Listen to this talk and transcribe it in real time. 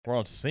We're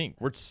on sync.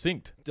 We're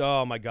synced.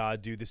 Oh my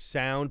god, dude, the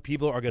sound.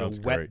 People are gonna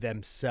wet great.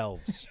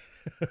 themselves.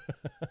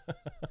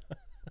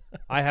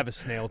 I have a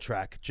snail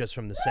track just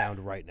from the sound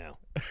right now.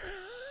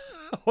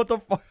 What the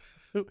fuck?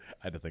 I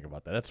had to think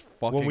about that. That's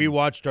fucking. When we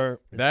watched that's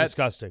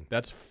disgusting.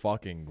 That's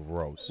fucking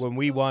gross. When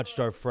we watched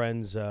our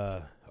friend's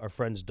dog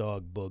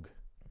Boog.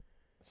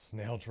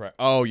 Snail track.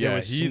 Oh yeah,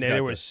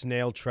 there were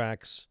snail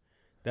tracks.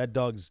 That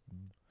dog's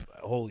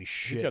holy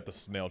shit. He's got the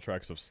snail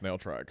tracks of snail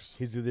tracks.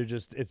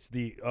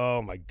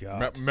 Oh my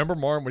god. Remember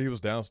Martin when he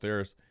was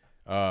downstairs?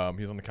 He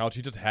was on the couch.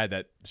 He just had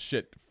that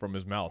shit from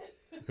his mouth.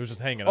 He was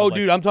just hanging. Oh,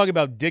 dude, I'm talking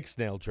about dick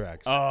snail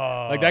tracks.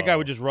 Oh, like that guy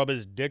would just rub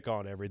his dick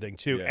on everything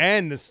too, Yeah.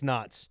 and the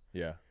snots.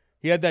 Yeah.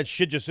 He had that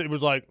shit. It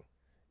was like.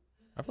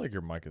 I feel like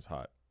your mic is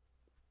hot.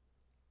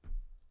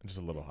 Just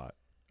a little hot.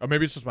 Or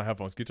maybe it's just my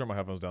headphones. Can you turn my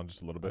headphones down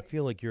just a little I bit?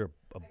 feel like you're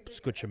a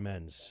scotch of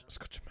men's.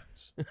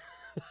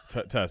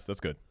 Test. That's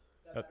good.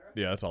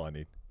 Yeah, that's all I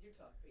need.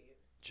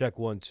 Check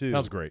 1 2.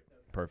 Sounds great.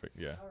 Perfect.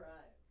 Yeah.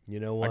 You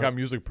know what? I got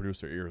music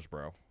producer ears,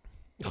 bro.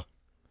 I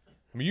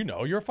mean,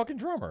 you're a fucking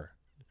drummer.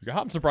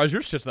 I'm surprised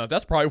your shit's not.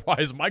 That's probably why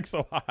his mic's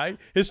so high.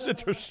 His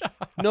shit's so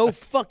shot. No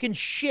fucking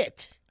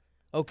shit.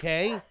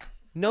 Okay?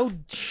 No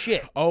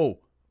shit. Oh,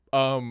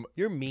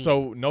 You're mean.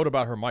 So note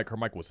about her mic. Her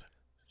mic was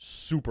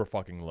super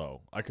fucking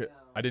low. I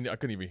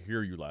couldn't even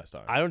hear you last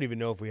time. I don't even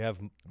know if we have.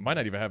 Might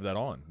not even have that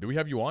on. Do we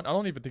have you on? I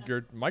don't even think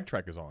your mic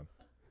track is on.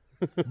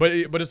 but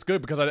it's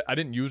good because I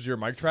didn't use your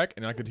mic track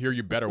and I could hear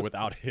you better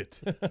without it.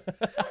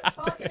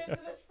 Talking into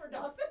this for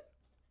nothing.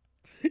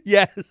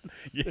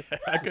 Yes. Yeah,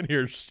 I couldn't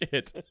hear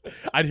shit.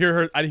 I'd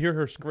hear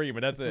her scream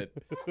and that's it.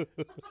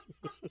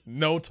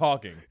 No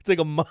talking. It's like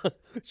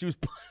she was.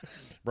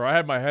 Bro, I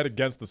had my head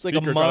against the like a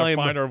speaker trying mime.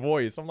 to find her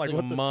voice. I'm like, It's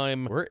what like the a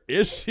mime. Where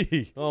is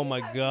she? Oh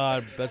my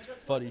god, that's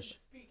funny.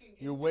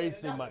 You're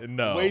wasting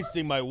No.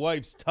 wasting my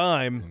wife's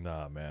time.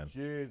 Nah, man.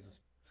 Jesus.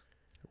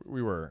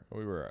 We were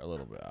a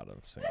little bit out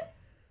of sync.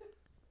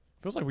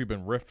 Feels like we've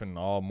been riffing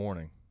all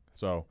morning.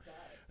 So,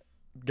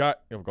 go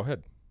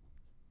ahead.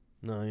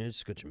 No, you're just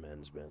scotch of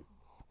men's, man.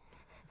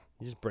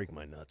 You just break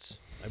my nuts.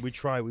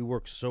 We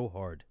work so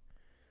hard,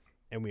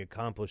 and we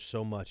accomplish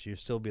so much. You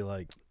still be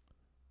like,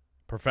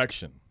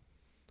 Perfection.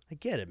 I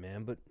get it,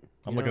 man, but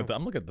I'm looking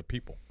at the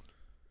people.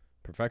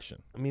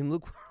 Perfection. I mean,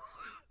 look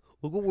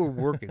what we're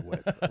working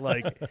with.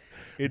 Like,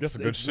 It's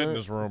some good shit in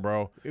this room,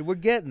 bro. We're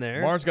getting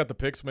there. Martin's got the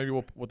pics. Maybe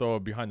we'll throw a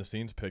behind the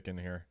scenes pic in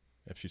here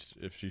if she's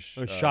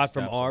A shot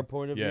from snaps our it.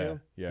 point of Yeah, view.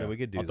 yeah. We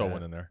could do I'll that. throw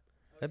one in there.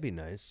 That'd be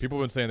nice. People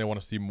have been saying they want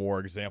to see more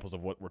examples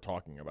of what we're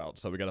talking about,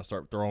 so we got to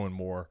start throwing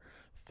more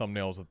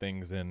thumbnails of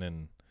things in,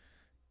 and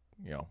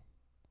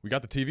we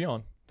got the TV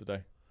on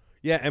today.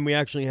 Yeah, and we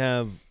actually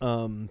have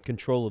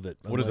control of it.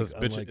 What is this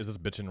bitch? Is this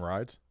bitchin'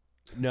 rides?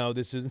 No,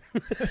 this is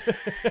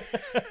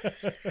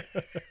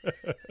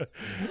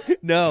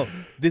no.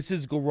 This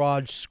is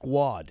Garage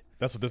Squad.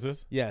 That's what this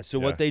is. Yeah. So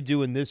what they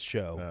do in this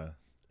show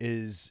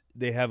is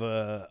they have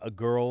a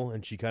girl,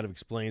 and she kind of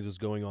explains what's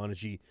going on, and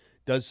she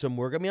does some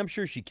work. I mean, I'm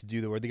sure she could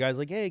do the work. The guy's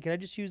like, "Hey, can I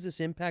just use this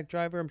impact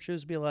driver? I'm sure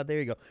this will be a lot." There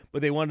you go.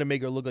 But they wanted to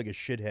make her look like a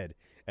shithead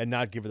and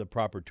not give her the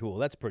proper tool.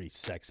 That's pretty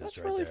sexist, That's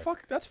right really there.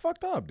 That's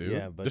fucked up, dude.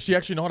 Yeah, but does she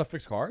actually know how to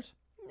fix cars?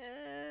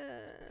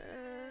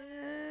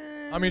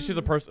 I mean, she's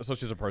a person, so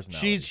she's a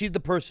personality. She's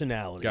the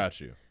personality. Got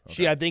you. Okay.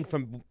 She, I think,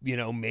 from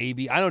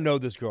maybe I don't know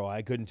this girl.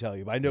 I couldn't tell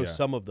you, but I know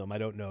some of them. I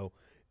don't know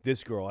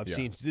this girl. I've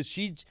seen this.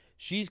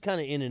 She's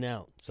kind of in and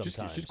out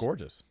sometimes. She's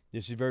gorgeous.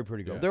 Yeah, she's a very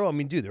pretty girl. Yeah.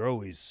 They're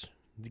always.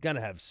 You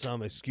gotta have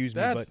some. Excuse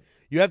me, but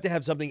you have to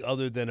have something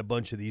other than a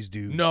bunch of these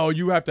dudes. No,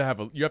 you have to have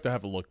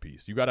a look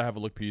piece. You got to have a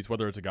look piece,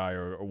 whether it's a guy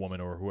or a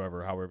woman or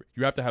whoever. However,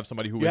 you have to have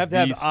somebody who you is have to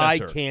have the eye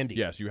center. candy.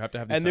 Yes, you have to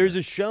have. The and center. there's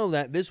a show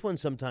that this one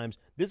sometimes.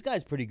 This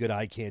guy's pretty good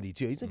eye candy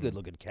too. He's a good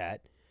looking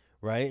cat,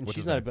 right? And What's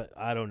she's his not. name?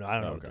 I don't know. I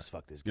don't know what this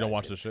fuck this guy. You don't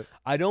watch this shit.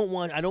 I don't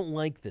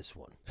like this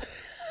one.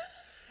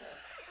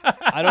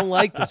 I don't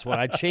like this one.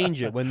 I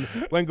change it when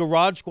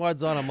Garage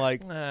Squad's on. I'm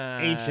like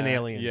Ancient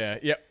Aliens. Yeah,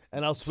 yeah.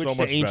 And I'll switch So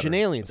to much Ancient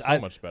better. Aliens. So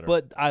much better.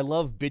 But I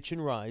love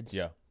Bitchin' Rides.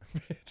 Yeah.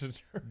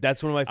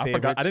 That's one of my favorites. I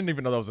forgot. I didn't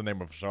even know that was the name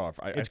of a show.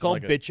 It's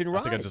called Bitchin'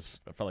 Rides.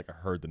 I felt like I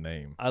heard the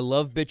name. I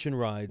love Bitchin'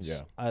 Rides.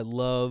 Yeah. I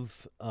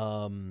love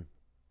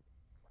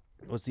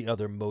what's the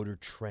other motor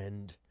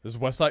trend? This is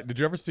West Side. Did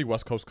you ever see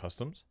West Coast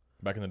Customs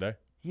back in the day?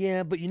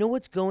 Yeah, but you know where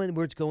it's going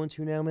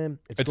to now, man?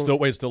 It's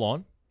still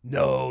on?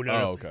 No.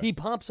 Okay. He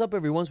pops up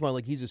every once in a while.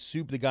 Like he's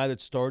the guy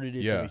that started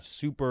it. Yeah. So he's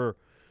super,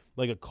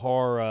 like a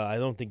car. I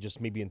don't think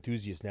just maybe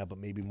enthusiast now, but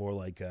maybe more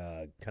like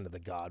kind of the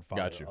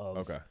godfather Got you. of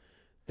Okay.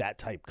 that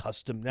type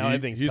custom. Now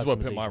everything's he's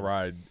what Pimp My customization.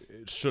 Ride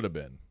should have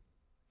been.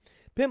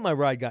 Pimp My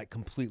Ride got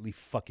completely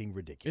fucking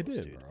ridiculous.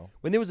 It did, dude. bro.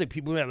 When there was like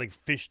people who had like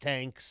fish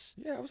tanks.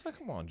 Yeah, I was like,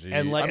 come on, G.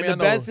 And like I mean, and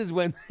the best is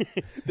when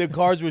the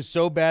cars were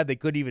so bad they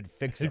couldn't even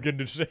fix you them. couldn't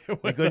do shit.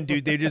 They couldn't do.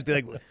 They'd just be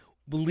like,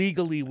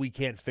 legally, we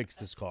can't fix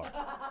this car.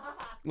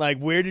 Like,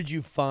 where did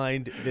you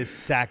find this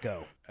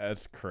Sacco?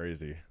 That's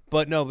crazy.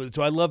 But no,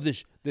 so I love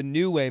this. The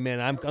new way, man.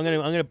 I'm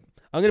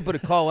gonna put a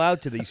call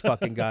out to these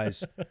fucking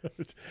guys.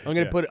 I'm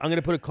gonna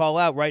put a call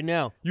out right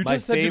now. You My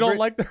just said you don't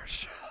like their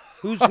show.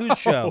 Whose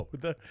show?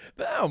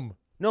 Them.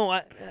 No,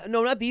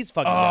 no, not these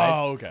fucking guys.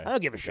 Oh, okay. I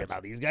don't give a shit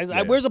about these guys.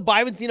 Yeah. I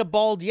haven't seen a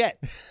bald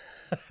yet.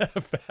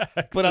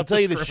 Facts. But I'll tell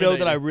you the show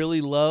that I Discriminating.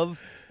 really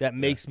love that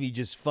makes me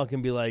just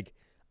fucking be like,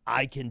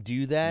 I can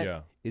do that.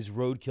 Yeah. Is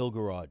Roadkill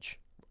Garage.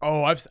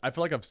 Oh, I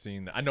feel like I've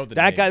seen that. I know the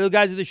That name. guy, those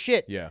guys are the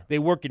shit. Yeah. They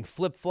work in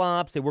flip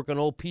flops. They work on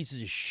old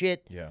pieces of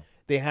shit. Yeah.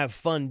 They have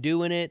fun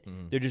doing it.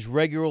 They're just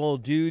regular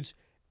old dudes.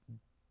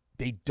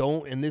 They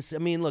don't, and this. I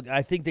mean, look,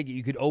 I think that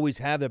you could always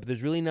have that, but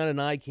there's really not an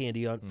eye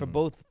candy on for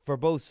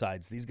both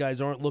sides. These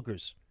guys aren't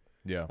lookers.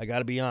 Yeah. I got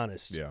to be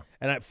honest. Yeah.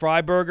 And at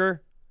Freiburger,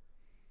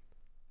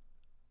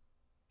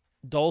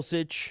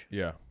 Dulcich,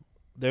 Yeah.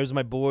 there's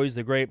my boys.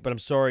 They're great, but I'm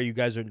sorry, you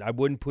guys are. I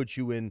wouldn't put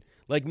you in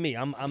like me.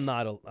 I'm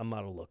not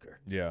a looker.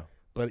 Yeah.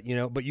 But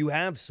but you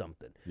have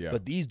something. Yeah.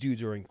 But these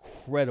dudes are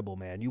incredible,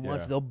 man. You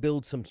watch, Yeah. they'll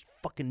build some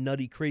fucking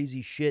nutty,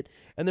 crazy shit,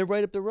 and they're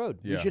right up the road.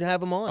 Yeah. We should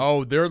have them on.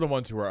 Oh, they're the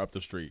ones who are up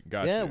the street.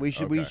 Gotcha. yeah, we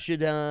should. We Okay. should.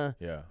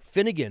 Yeah.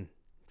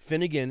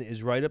 Finnegan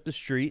is right up the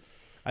street.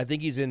 I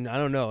think he's in. I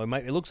don't know.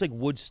 It looks like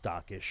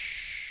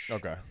Woodstockish.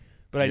 Okay.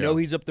 But I know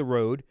Yeah. he's up the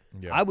road.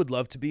 Yeah. I would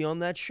love to be on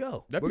that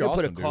show. That'd We're be gonna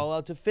awesome, put a dude. call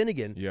out to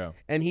Finnegan. Yeah.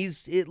 And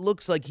it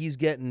looks like he's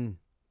getting.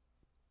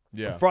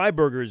 Yeah.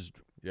 Freiburger's.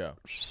 Yeah.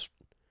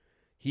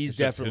 He's His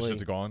definitely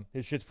shit's gone.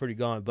 His shit's pretty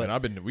gone. But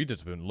And we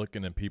just been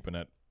looking and peeping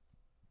at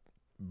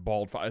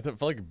bald. I feel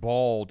like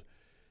bald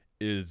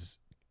is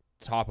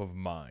top of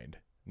mind.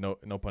 No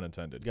pun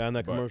intended. guy in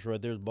that But- commercial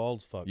right there is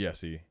bald as fuck. Yeah.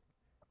 See.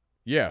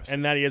 Yes.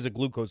 And that he has a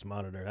glucose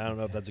monitor. I don't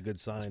know if that's a good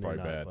sign or probably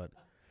not. bad. But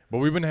But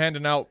we've been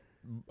handing out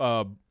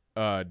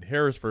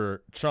Harris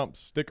for Chumps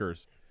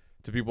stickers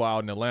to people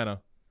out in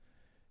Atlanta.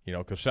 You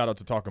know, because shout out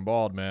to Talking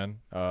Bald, man.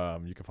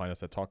 You can find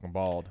us at Talking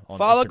Bald on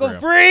follicle Instagram.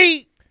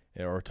 free.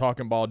 Yeah, or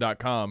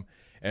talkingball.com.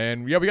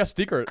 And yeah, we got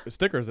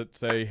stickers that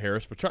say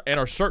Harris for Chumps. And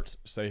our shirts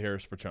say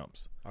Harris for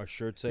Chumps. Our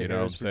shirts say You know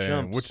Harris what for I'm saying?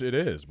 chumps. Which it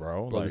is,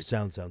 bro. Bro, the Like,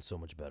 sound sounds so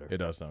much better. it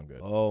does sound good.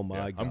 Oh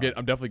my Yeah. god.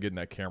 I'm definitely getting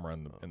that camera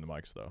in the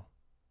mics though.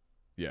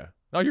 Yeah.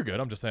 No, you're good.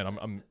 I'm just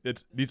saying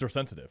these are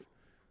sensitive.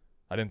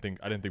 I didn't think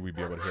we'd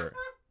be able to hear it.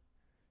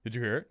 Did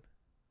you hear it?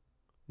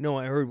 No,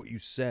 I heard what you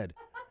said.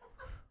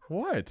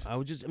 What?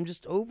 I'm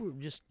just over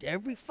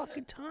every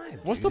fucking time.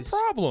 What's dude. the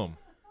problem?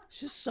 It's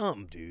just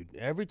something, dude.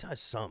 Every time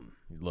something.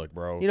 Look,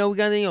 bro. We got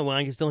well,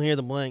 I can still hear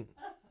the blank.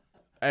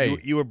 Hey,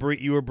 You were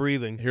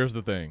breathing. here's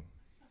the thing.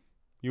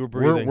 You were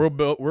breathing.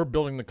 We're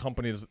building the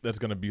company that's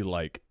gonna be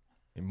like,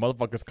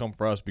 motherfuckers come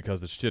for us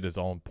because the shit is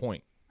on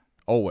point,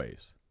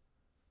 always.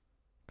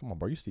 Come on,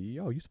 bro. You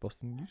CEO. You supposed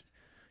to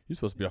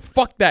be like,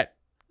 fuck that.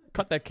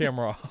 Cut that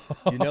camera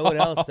off. You know what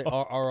else?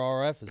 Our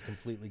RF is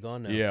completely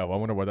gone now. Yeah, well, I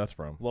wonder where that's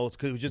from. Well, it's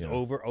because it was just You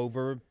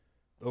know.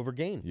 over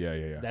gain.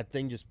 Yeah. That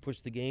thing just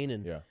pushed the gain,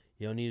 and Yeah.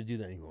 you don't need to do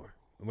that anymore.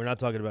 And we're not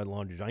talking about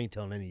laundry. I ain't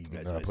telling any of you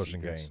guys We're my not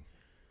pushing secrets. gain.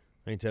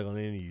 I ain't telling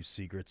any of you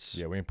secrets.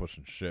 Yeah, we ain't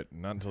pushing shit.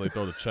 Not until they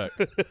throw the check.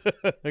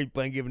 I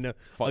ain't giving no.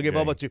 Fuck I'll give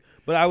all gain. about you.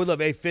 But I would love,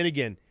 hey,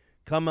 Finnegan,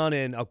 come on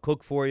in. I'll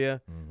cook for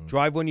you. Mm-hmm.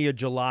 Drive one of your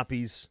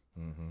jalopies.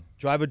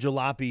 Drive a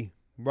jalopy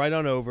right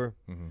on over.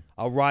 Mm-hmm.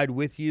 I'll ride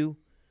with you.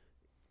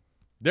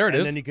 There it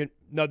and is. then you can.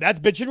 No, that's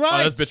bitch and Oh,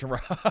 rides. that's bitch and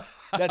ride.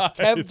 That's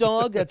Kev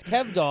Dog. That's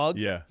Kev Dog.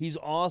 Yeah. He's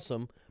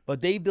awesome.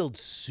 But they build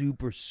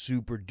super,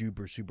 super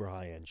duper, super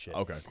high end shit.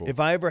 Okay, cool. If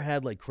I ever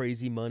had like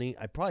crazy money,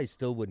 I probably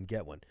still wouldn't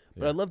get one.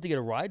 But Yeah. I'd love to get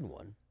a ride in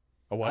one.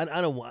 A what?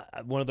 I don't want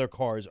one of their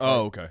cars.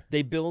 Oh, okay.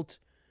 They built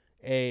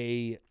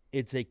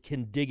it's a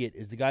Kindigit.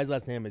 Is the guy's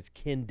last name is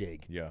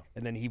Kindig. Yeah.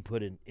 And then he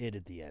put an it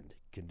at the end.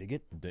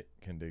 Kindigit?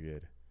 Can dig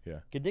it. Yeah.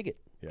 Kindigit.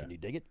 Yeah. Can you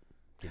dig it?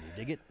 Can you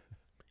dig it?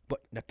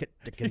 But now,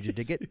 can you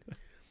dig it?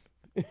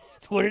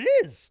 That's what it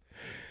is.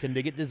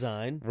 Kindigit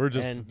design. We're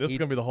just. and This he- is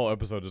gonna be the whole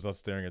episode, just us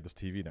staring at this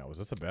TV now. Is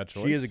this a bad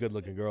choice? She is a good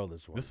looking girl,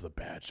 this one. This is a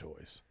bad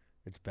choice.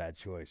 It's a bad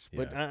choice.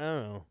 But Yeah. I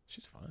don't know.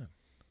 She's fine.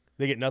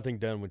 They get nothing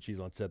done when she's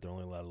on set. They're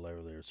only allowed to let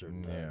her there a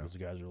certain time. Yeah. Because the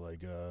guys are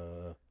like,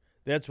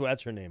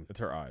 that's her name. It's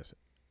her eyes.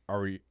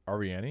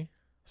 Ariane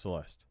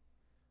Celeste.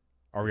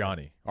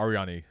 Ariane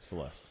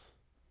Celeste.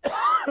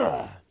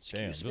 Damn,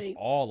 Excuse just me.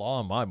 all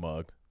on my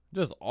mug.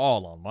 Just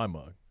all on my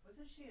mug.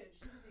 Wasn't she? She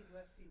was a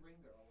UFC ring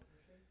girl,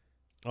 wasn't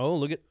she? Oh,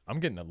 look at. I'm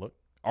getting that look.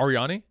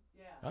 Ariane?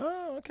 Yeah.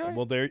 Oh, okay.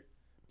 Well, there.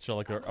 She'll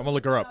look her. I'm gonna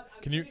look her up.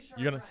 I'm Can you? pretty sure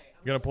You gonna? I'm right.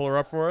 You gonna pull her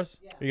up for us?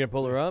 You gonna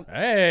pull her up?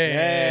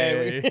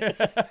 Hey.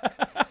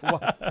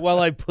 While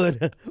I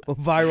put a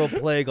viral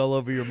plague all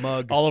over your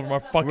mug. all over my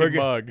fucking we're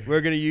mug.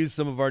 We're gonna use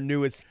some of our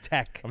newest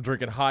tech. I'm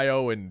drinking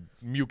Hi-O and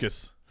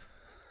mucus.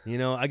 You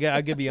know, I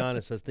gotta be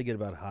honest. I was thinking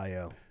about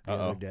Hi-O the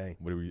Uh-oh. other day.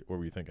 What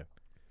were you thinking?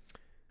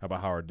 How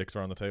about how our dicks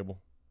are on the table?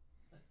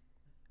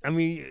 I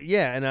mean,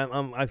 yeah, and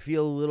I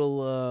feel a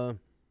little.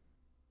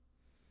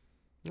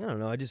 I don't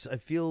know. I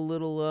feel a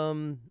little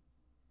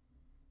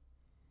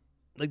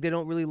like they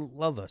don't really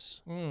love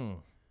us.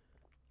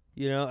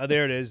 You know,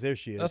 there it is. There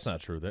she is. That's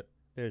not true. There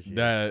she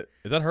is.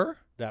 Is that her?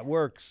 That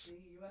works. The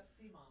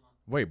UFC mama.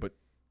 Wait, but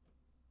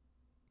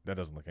that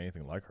doesn't look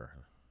anything like her.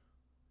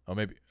 Oh,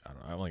 maybe I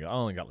don't know. I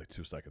only got like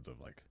 2 seconds of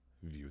like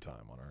view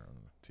time on her on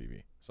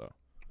TV. So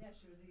Yeah,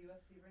 she was a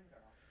UFC ring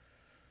girl.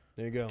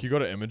 There you go. can you go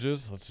to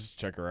images? Let's just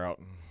check her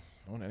out.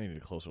 I need a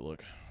closer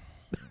look.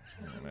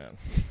 Oh, man.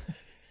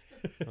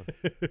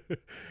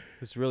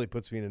 This really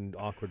puts me in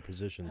awkward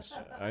positions.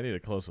 I need a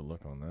closer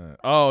look on that.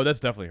 Oh, that's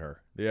definitely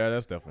her. Yeah,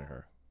 that's definitely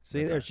her.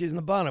 See there, she's in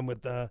the bottom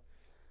with the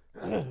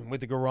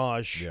with the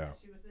garage. Yeah.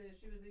 She was the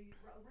UFC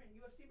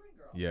ring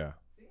girl. Yeah.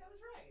 See, I was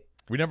right.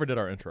 We never did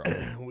our intro.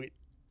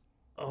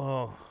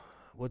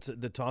 What's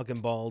it? The talking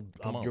bald?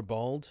 Come on. You're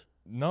bald.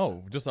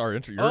 No, just our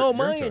intro.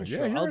 My intro. intro.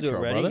 Yeah, your I'll do it.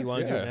 intro, Ready? brother. You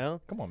want to do Yeah. it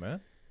now? Come on,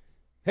 man.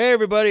 Hey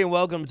everybody, and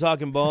welcome to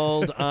Talking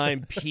Bald.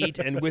 I'm Pete,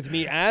 and with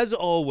me, as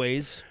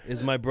always,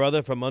 is my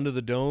brother from under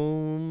the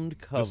domed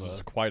cover, This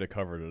is quite a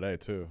cover today,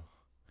 too.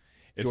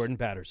 Jordan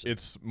Patterson.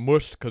 It's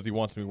mushed because he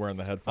wants me wearing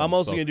the headphones. I'm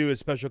also so- going to do a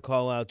special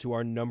call out to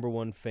our number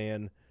one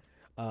fan,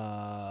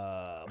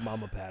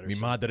 Mama Patterson. Mi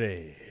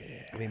madre.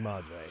 Mi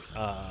madre.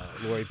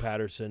 Lori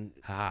Patterson.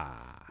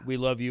 Ha. We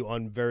love you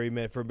on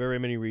for very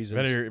many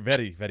reasons.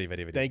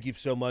 Very. Thank you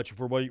so much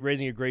for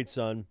raising a great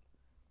son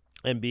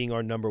and being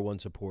our number one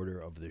supporter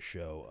of this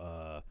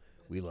show.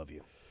 We love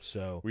you.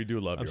 So We do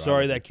love you. I'm I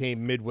sorry love that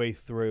came midway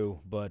through,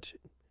 but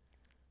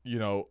you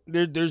know,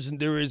 there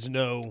is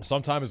no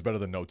sometime is better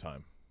than no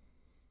time,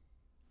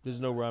 there's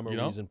no rhyme or You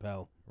know? reason,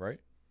 pal. right?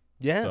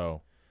 Yeah.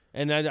 So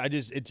And I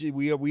just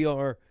we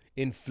are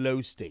in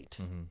flow state.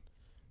 mhm.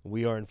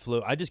 We are in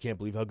flow. I just can't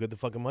believe how good the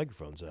fucking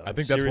microphone's sound. I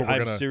think that's what we're I'm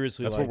gonna.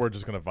 seriously That's like, what we're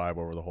just gonna vibe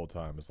over the whole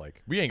time. It's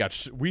like we ain't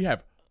got. We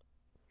have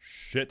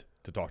shit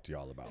to talk to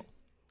y'all about.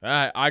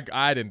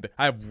 I didn't.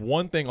 I have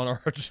one thing on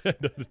our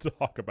agenda to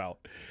talk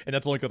about, and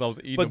that's only because I was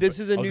eating. But this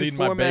is a I was new eating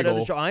my format of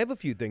the bagel. show. I have a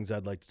few things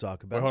I'd like to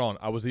talk about. Wait, hold on.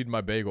 I was eating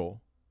my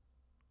bagel,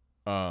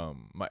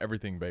 my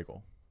everything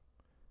bagel,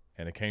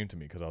 and it came to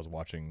me because I was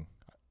watching.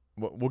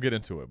 We'll get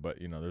into it,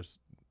 but you know, there's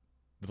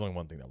only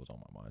one thing that was on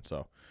my mind.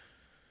 So,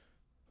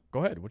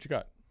 go ahead. What you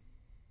got?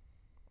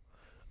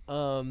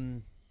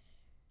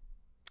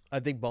 I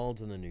think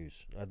bald in the news.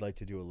 I'd like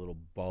to do a little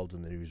bald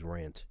in the news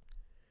rant,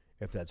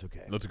 if that's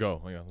okay. Let's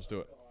go. Yeah, let's do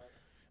it.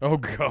 Oh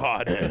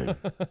God.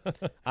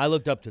 I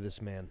looked up to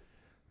this man.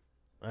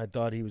 I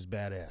thought he was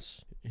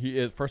badass. He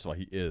is. First of all,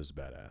 he is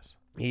badass.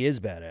 He is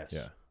badass.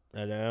 Yeah.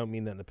 And I don't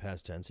mean that in the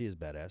past tense. He is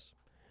badass.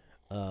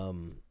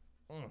 Some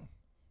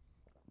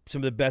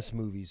of the best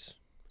movies.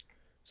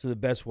 Some of the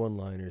best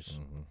one-liners.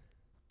 Mm-hmm.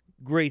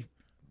 Great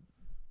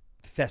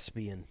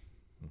thespian.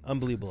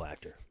 Unbelievable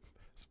actor.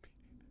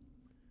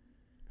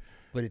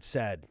 But it's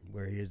sad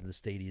where he is in the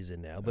state he is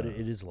in now. But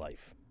it is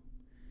life.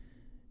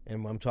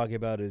 And what I'm talking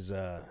about is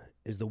the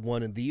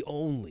one and the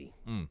only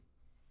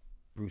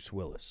Bruce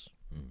Willis.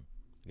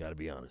 Got to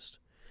be honest.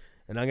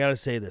 And I got to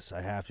say this.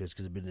 I have to,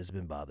 because it's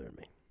been bothering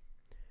me.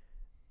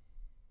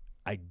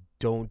 I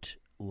don't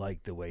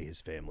like the way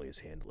his family is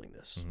handling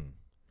this. Mm-hmm.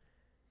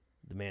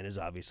 The man is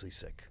obviously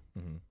sick.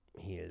 Mm-hmm.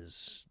 He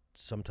is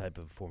some type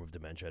of form of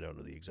dementia. I don't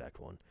know the exact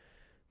one.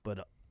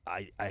 But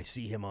I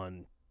see him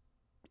on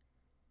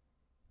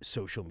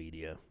social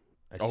media.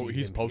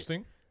 He's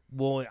posting?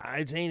 Well,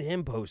 it ain't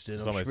him posting.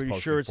 I'm Somebody's pretty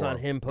posting sure it's for not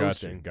him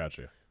posting.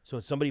 Gotcha. So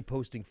it's somebody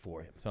posting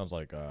for him. Sounds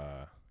like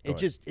It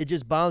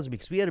just bothers me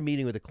because we had a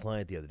meeting with a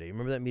client the other day.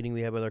 Remember that meeting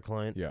we had with our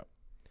client? yeah.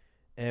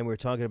 And we were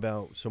talking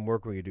about some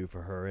work we could do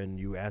for her, and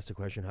you asked the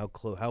question,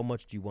 how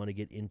much do you want to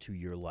get into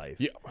your life?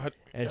 Yeah.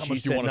 And how she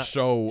much do you said want to not-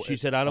 show? She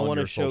said, I don't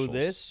want to show socials?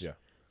 this. Yeah.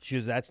 She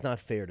goes, that's not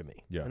fair to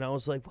me. Yeah. And I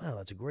was like, wow,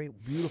 that's a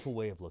great, beautiful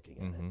way of looking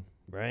at Mm-hmm. it,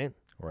 right?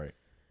 Right.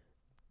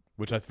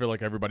 Which I feel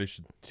like everybody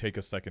should take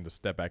a second to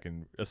step back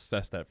and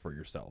assess that for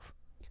yourself.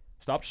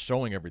 Stop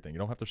showing everything. You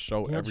don't have to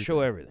show You don't have everything. to show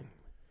everything.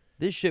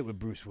 This shit with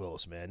Bruce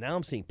Willis, man. Now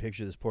I'm seeing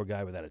pictures of this poor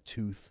guy without a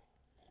tooth.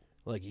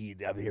 Like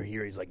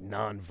here he's like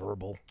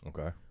nonverbal.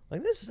 Okay.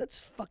 Like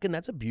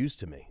that's abuse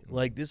to me.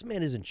 Like this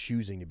man isn't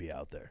choosing to be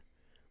out there.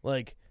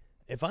 Like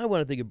if I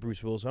want to think of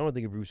Bruce Willis, I want to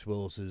think of Bruce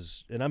Willis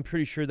as, and I'm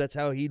pretty sure that's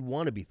how he'd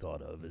want to be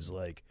thought of, is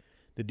like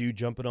the dude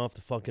jumping off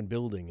the fucking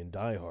building in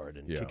Die Hard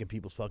and kicking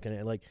people's fucking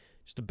head. Like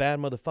just a bad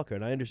motherfucker.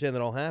 And I understand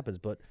that all happens,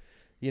 but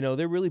you know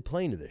they're really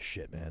playing to this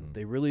shit, man.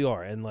 They really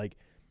are. And like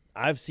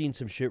I've seen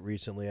some shit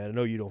recently. I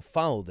know you don't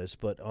follow this,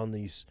 but on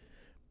these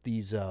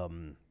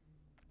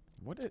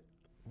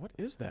What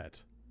is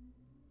that?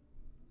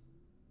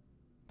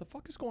 The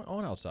fuck is going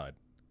on outside?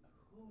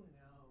 Who knows?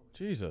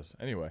 Jesus.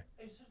 Anyway,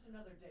 It's just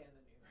another day in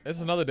the news.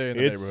 it's another day in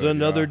the It's neighborhood.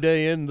 another yeah.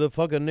 day in the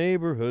fucking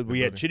neighborhood. We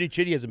had Neighborhood. Chitty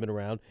Chitty hasn't been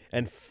around,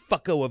 and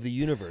fucko of the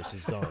universe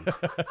is gone.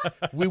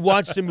 We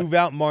watched him move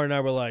out, and Mar and I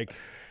were like,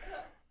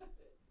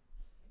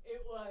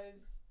 It was.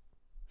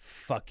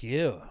 fuck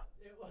you.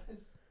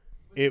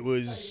 It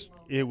was.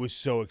 It was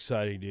so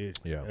exciting, dude.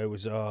 Yeah. It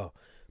was,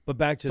 but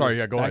back to Sorry, this,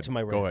 yeah, go back ahead. to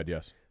my rant. Go ahead,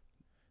 yes.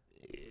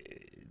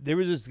 There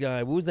was this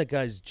guy, what was that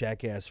guy's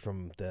jackass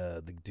from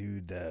the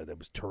dude that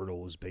was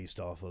Turtle was based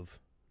off of?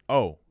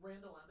 Oh,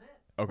 Randall Emmett.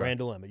 okay.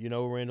 Randall Emmett. You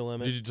know Randall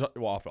Emmett? Did you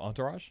off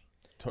Entourage?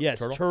 Yes,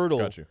 Turtle? Turtle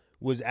Got you.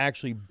 was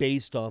actually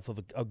based off of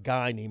a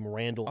guy named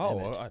Randall Oh,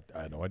 Emmett.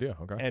 I had no idea.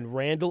 Okay. And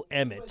Randall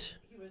Emmett,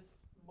 He was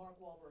Mark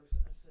Wahlberg's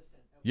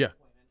assistant at Yeah. one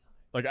point in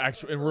time. Like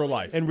actually in real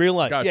life. in real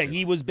life, Got yeah, you.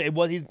 he was. They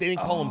didn't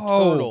call him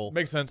Oh, Turtle,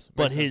 Makes sense.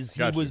 but makes sense. he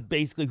Got was you.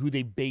 basically who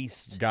they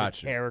based Got the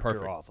you. character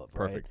Perfect. off of.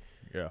 Perfect.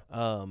 Right? Yeah.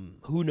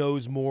 Who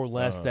knows more or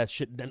less that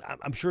shit? Then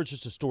I'm sure it's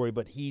just a story,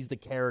 but he's the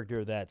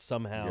character that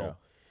somehow. Yeah.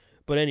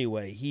 But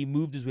anyway, he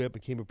moved his way up,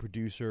 became a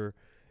producer,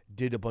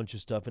 did a bunch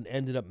of stuff, and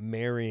ended up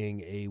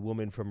marrying a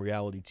woman from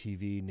reality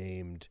TV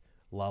named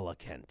Lala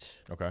Kent.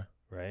 Okay.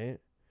 Right.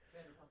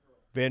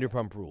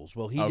 Vanderpump Rules.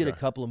 Well, he did a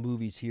couple of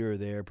movies here or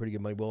there, pretty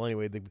good money. Well,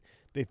 anyway,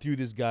 they threw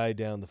this guy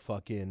down the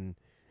fucking,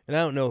 and I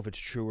don't know if it's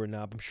true or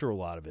not. I'm sure a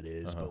lot of it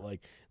is, but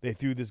like they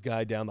threw this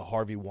guy down the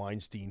Harvey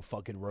Weinstein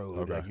fucking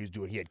road. Okay.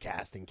 Like he had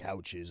casting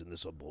couches and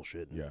this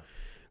bullshit. Yeah.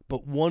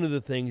 But one of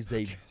the things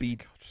they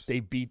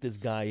beat this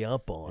guy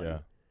up on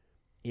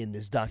in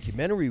this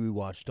documentary we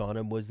watched on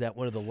him was that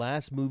one of the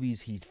last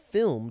movies he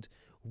filmed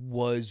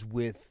was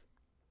with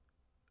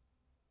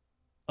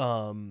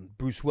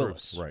Bruce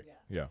Willis. Right.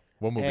 Yeah.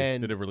 What movie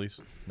And- did it release?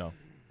 No.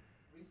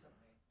 Recently.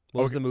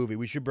 What was the movie?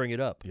 We should bring it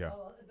up. Yeah.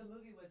 Oh, the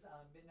movie was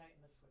Midnight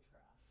in the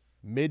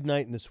Switchgrass.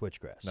 Midnight in the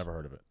Switchgrass. Never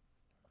heard of it.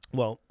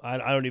 Well, I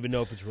don't even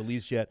know if it's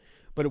released yet,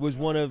 but it was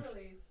one of.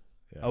 Released.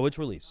 Yeah. Oh, it's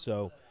released,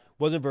 so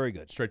wasn't very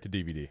good. Straight to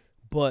DVD.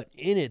 But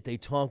in it, they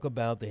talk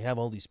about they have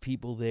all these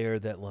people there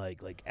that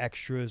like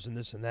extras and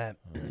this and that,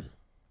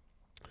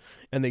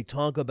 and they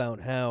talk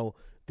about how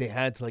they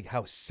had to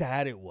how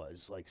sad it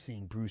was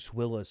seeing Bruce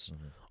Willis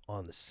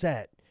on the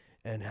set,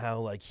 and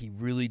how he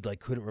really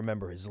couldn't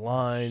remember his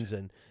lines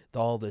and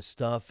all this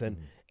stuff,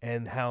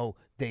 and how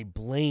they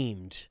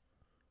blamed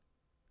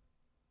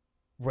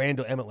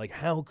Randall Emmett.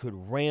 How could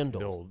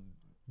Randall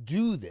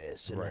do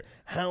this? And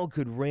how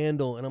could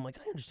Randall? And I'm like,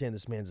 I understand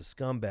this man's a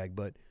scumbag,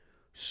 but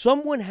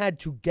someone had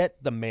to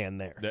get the man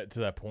there. To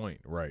that point,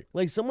 right?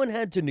 Someone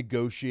had to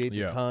negotiate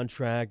the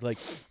contract.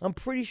 I'm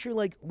pretty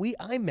sure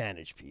I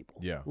manage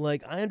people. Yeah.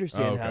 I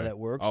understand how that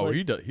works. Oh,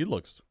 he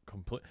looks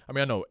complete. I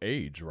mean, I know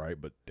age, right?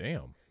 But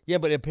damn. Yeah,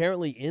 but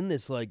apparently in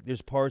this,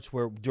 there's parts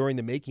where during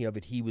the making of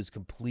it, he was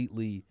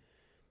completely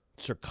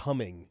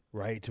succumbing,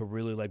 right, to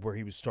really where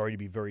he was starting to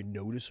be very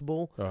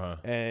noticeable,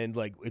 and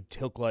it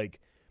took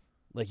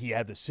he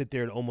had to sit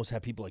there and almost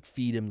have people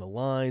feed him the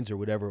lines or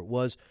whatever it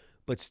was,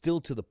 but still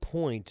to the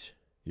point.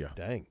 Yeah.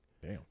 Damn.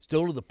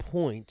 Still to the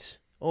point.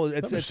 Oh,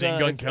 it's Machine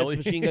Gun Kelly.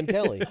 It's Machine Gun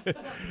Kelly.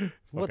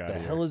 What the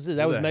hell is this?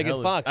 That was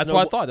Megan Fox. That's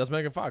what I thought. That's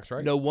Megan Fox,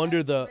 right? No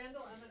wonder the.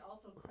 Randall Emmett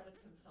also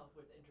credits himself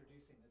with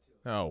introducing the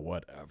two. Oh,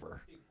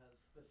 whatever. Because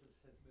this is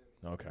his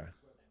movie. Okay. This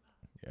is where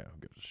they met. Yeah,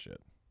 who gives a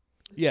shit?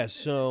 Yeah.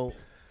 So,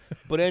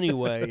 but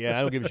anyway, yeah,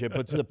 I don't give a shit.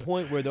 But to the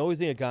point where the only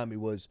thing that got me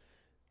was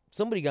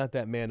somebody got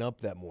that man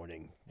up that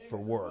morning for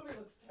Anyways, work. This movie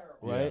looks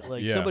terrible.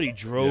 Right? Yeah. Somebody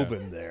drove Yeah.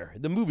 him there.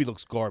 The movie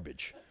looks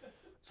garbage.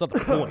 It's not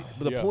the point.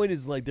 But the Yeah. point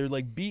is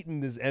they're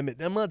beating this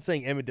Emmett. I'm not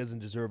saying Emmett doesn't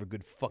deserve a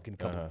good fucking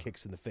couple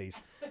kicks in the face.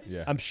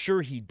 Yeah. I'm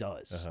sure he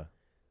does.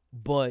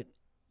 But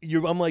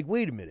I'm like,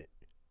 wait a minute.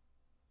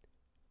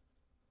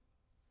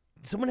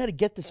 Someone had to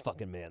get this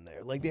fucking man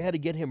there. They had to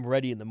get him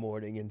ready in the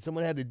morning, and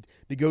someone had to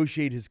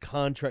negotiate his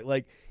contract.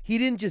 He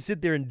didn't just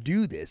sit there and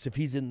do this. If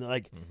he's in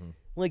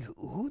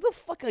who the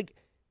fuck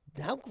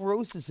how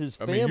gross is his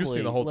family? I mean, you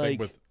see the whole thing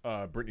with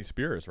Britney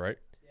Spears, right?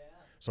 Yeah.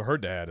 So her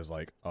dad is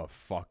a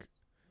fuck,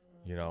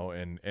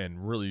 and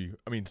really,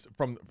 I mean,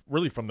 from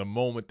the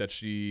moment that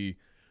she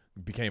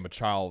became a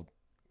child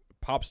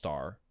pop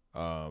star,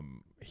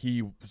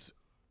 he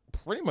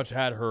pretty much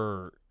had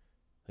her,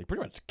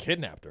 pretty much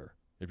kidnapped her.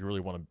 If you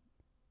really want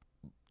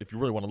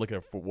to look at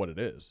it for what it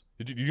is.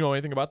 Did you know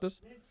anything about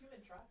this? I mean, it's human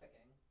trafficking.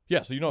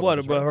 Yeah, so you know What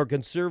about this, about right? her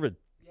conservative?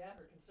 Yeah,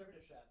 her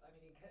conservatorship. I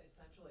mean, he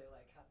essentially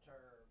kept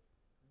her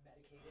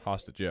medicated.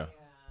 Hostage, yeah. And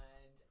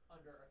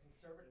under a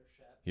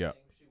conservatorship, Yeah.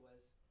 saying she was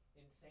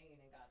insane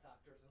and got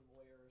doctors and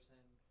lawyers and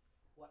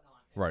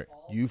whatnot. Right.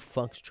 You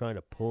fucks trying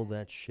to pull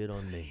that shit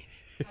on me.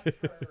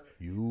 Kept her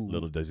You.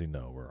 Little does he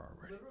know we're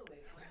already.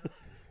 literally under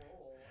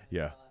control. And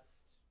Yeah. Just,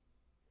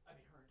 I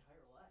mean, her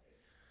entire life.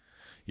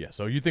 Yeah,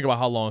 so you think about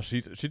how long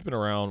she's been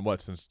around, what,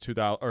 since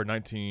 2000 or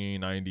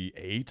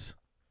 1998?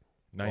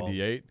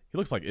 98? He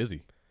looks like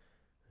Izzy.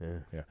 Yeah.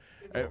 Yeah.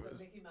 It was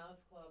the Mickey Mouse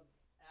Club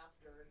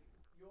after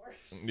yours.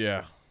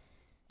 Yeah.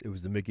 It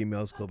was the Mickey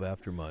Mouse Club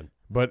after mine.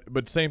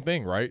 But same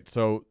thing, right?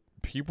 So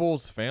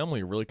people's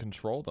family really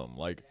control them.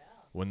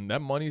 When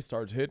that money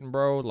starts hitting,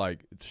 bro,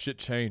 shit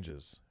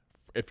changes.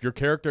 If your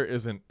character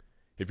isn't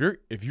if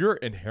you're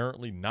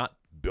inherently not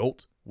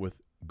built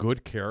with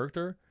good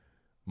character,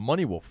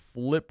 money will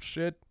flip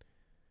shit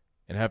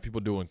and have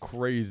people doing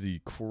crazy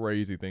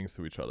things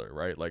to each other,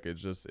 right?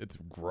 It's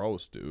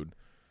gross, dude.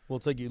 Well,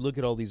 it's you look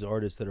at all these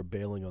artists that are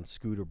bailing on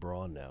Scooter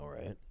Braun now,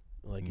 right?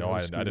 You No, know who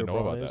I Scooter didn't know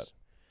Braun about is? that.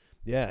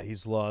 Yeah,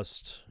 he's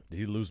lost. Did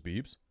he lose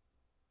Biebs?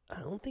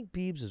 I don't think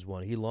Biebs is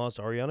one. He lost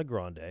Ariana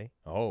Grande.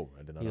 Oh,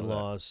 I did not He know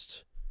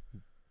lost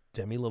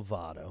Demi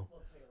Lovato.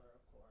 Well, Taylor,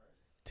 of course.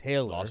 that.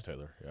 Taylor. Lost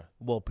Taylor, yeah.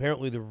 Well,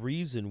 apparently the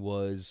reason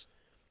was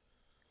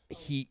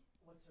he.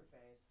 What's her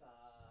face?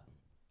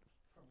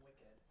 From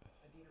Wicked.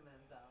 Idina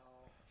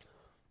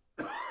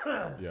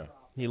Menzel. Yeah.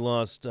 He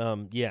lost,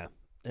 yeah.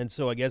 And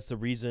so I guess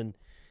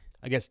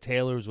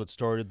Taylor is what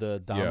started the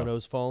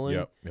dominoes falling.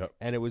 Yep.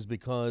 And it was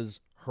because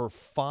her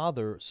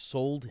father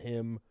sold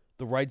him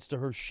the rights to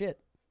her shit.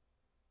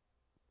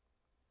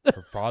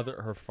 Her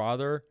father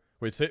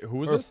Wait, say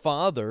who is Her this?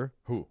 father,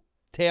 Who?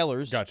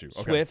 Taylor's, Got you.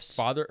 Okay. Swift's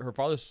Her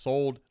father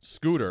sold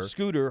Scooter.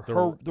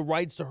 the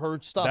rights to her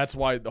stuff. That's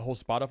why the whole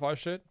Spotify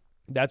shit.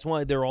 That's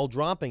why they're all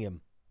dropping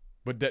him.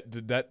 But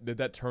did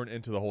that turn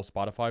into the whole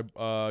Spotify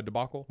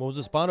debacle? What was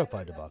the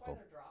Spotify debacle?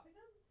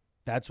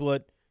 That's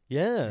what.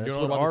 Yeah, that's know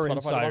what about our the Spotify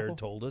insider debacle?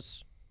 told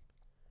us.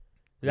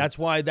 That's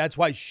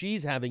why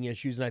she's having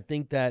issues, and I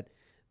think that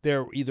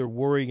they're either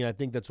worrying, and I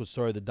think that's what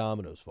started the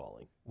dominoes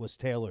falling, was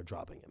Taylor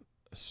dropping him.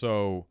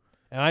 So,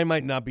 And I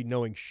might not be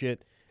knowing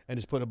shit and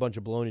just putting a bunch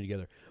of baloney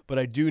together, but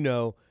I do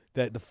know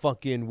that the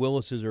fucking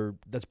Willises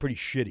that's pretty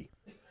shitty.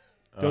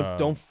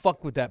 Don't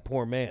fuck with that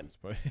poor man.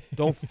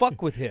 Don't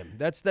fuck with him.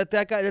 That's that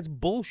guy. That's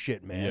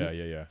bullshit, man.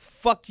 Yeah.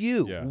 Fuck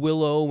you, Yeah.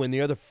 Willow, and the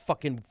other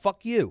fucking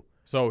fuck you.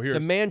 So here's The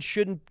man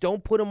shouldn't.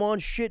 Don't put him on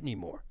shit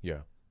anymore.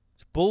 yeah.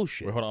 It's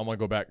bullshit. Wait, hold on. I'm gonna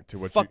go back to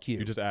what Fuck you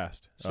you. just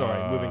asked.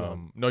 Sorry, moving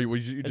on. No, you I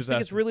just think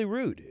asked. it's really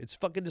rude. It's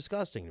fucking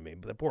disgusting to me.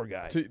 But that poor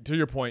guy. To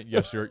your point,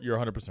 yes, you're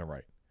 100%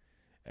 right.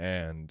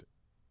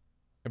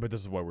 But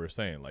this is what we were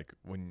saying. Like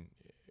when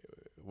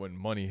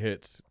money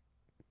hits,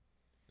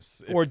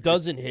 Or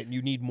doesn't hit, and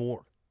you need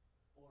more.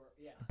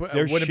 But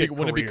Their when shit it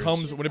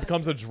careers.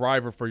 becomes a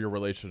driver for your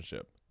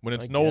relationship, when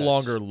it's I no guess.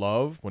 longer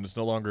love, when it's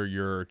no longer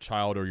your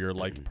child or your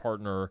like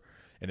partner,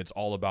 and it's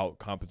all about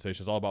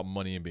compensation, it's all about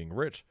money and being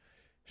rich,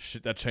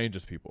 shit that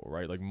changes people,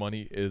 right? Like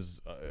money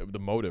is the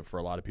motive for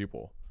a lot of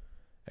people,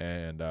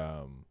 and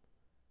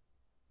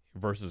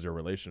versus your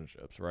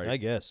relationships, right? I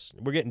guess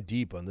we're getting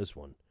deep on this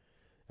one.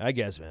 I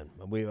guess, man.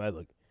 I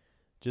look,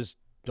 just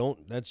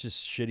don't. That's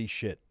just shitty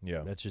shit.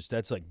 Yeah.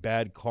 That's like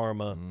bad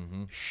karma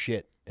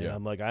shit. And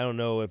I'm like, I don't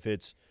know if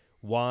it's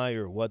why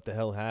or what the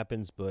hell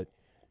happens, but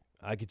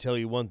I could tell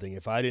you one thing: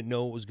 if I didn't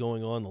know what was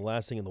going on, the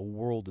last thing in the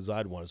world is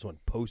I'd want someone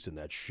posting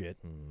that shit.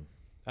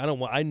 I don't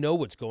want. I know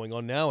what's going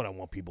on now, and I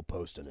want people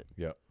posting it.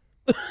 Yeah.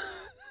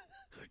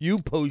 You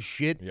post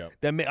shit. Yeah.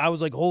 I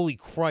was like, holy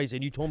Christ!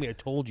 And you told me I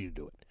told you to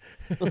do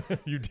it.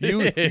 You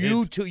did.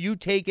 You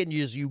take it and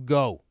you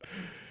go.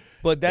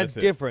 But that's That's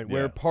it. different. Yeah.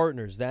 We're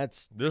partners.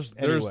 There's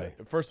Anyway.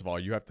 first of all,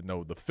 you have to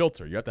know the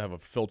filter. You have to have a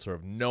filter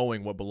of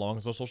knowing what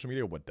belongs on social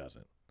media and what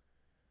doesn't.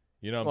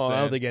 You know what I'm Well, saying?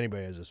 I don't think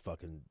anybody has this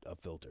fucking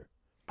filter.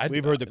 I-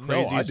 We've heard the no, I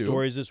craziest do.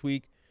 stories this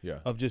week Yeah.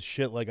 of just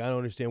shit. Like, I don't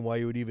understand why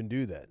you would even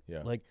do that.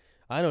 Yeah. Like,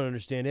 I don't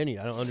understand any.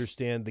 I don't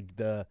understand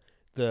the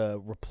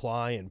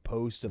reply and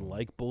post and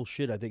like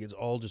bullshit. I think it's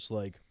all just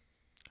like,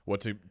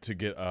 What to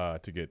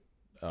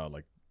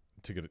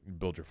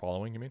build your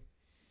following, you mean?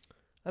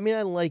 I mean,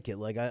 I like it.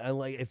 Like, I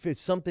like if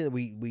it's something that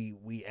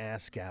we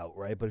ask out,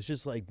 right? But it's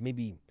just like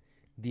maybe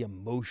the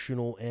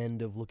emotional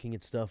end of looking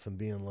at stuff and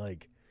being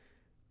like,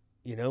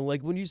 you know,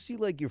 like when you see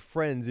like your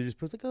friends, they're just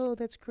post like, oh,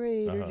 that's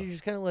great. Or you're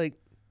just kind of like,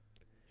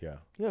 Yeah.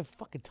 you have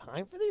fucking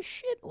time for this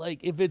shit? Like,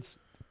 if it's,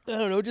 I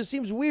don't know, it just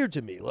seems weird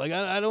to me. Like,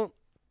 I don't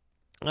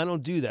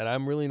do that.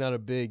 I'm really not a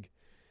big,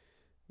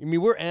 I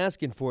mean, we're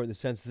asking for it in the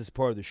sense this is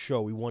part of the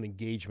show. We want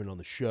engagement on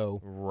the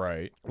show.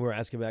 Right. We're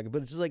asking back,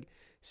 but it's just like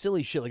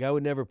silly shit. Like, I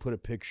would never put a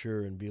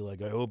picture and be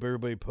like, I hope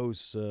everybody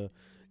posts,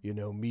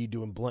 me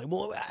doing blank.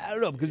 Well, I don't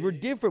know, because we're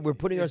different. We're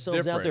putting It's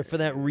ourselves out there different. for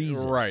that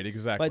reason. Right,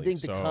 exactly. But I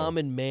think the So-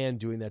 common man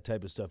doing that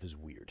type of stuff is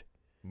weird.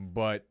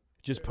 But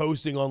Just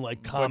posting on like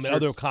you're-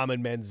 other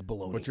common men's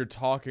baloney. But you're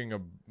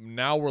talking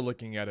now we're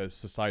looking at a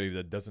society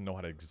that doesn't know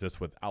how to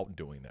exist without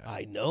doing that,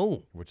 I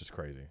know. which is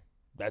crazy.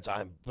 But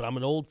I'm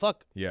an old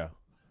fuck. Yeah.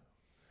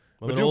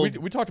 I'm But an dude, old,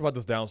 we talked about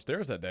this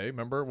downstairs that day.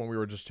 Remember when we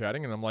were just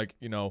chatting, and I'm like,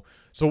 this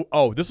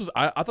was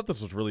I thought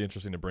this was really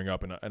interesting to bring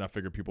up, and I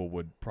figured people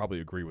would probably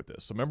agree with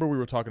this. So remember we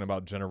were talking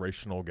about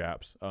generational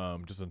gaps,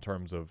 just in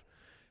terms of,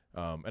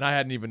 and I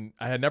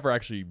had never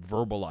actually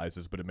verbalized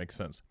this, but it makes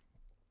sense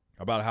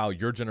about how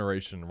your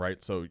generation,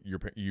 right? So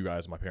you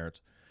guys, my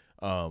parents,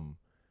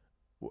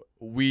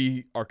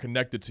 we are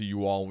connected to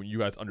you all when you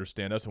guys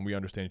understand us and we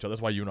understand each other.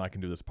 That's why you and I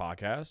can do this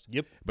podcast.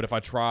 Yep. But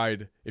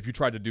if you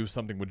tried to do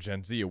something with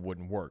Gen Z, it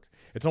wouldn't work.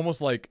 It's almost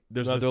like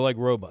no, they're like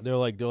robots. They're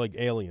like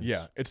aliens.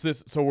 yeah, it's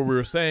this. So what we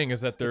were saying is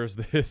that there's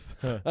this,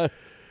 Swear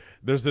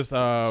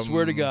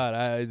to God,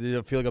 I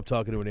feel like I'm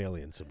talking to an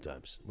alien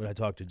sometimes when I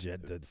talk to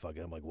Jed.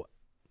 I'm like, what?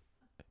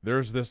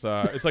 There's this.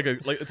 It's like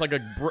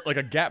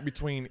a gap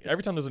between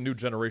every time there's a new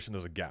generation.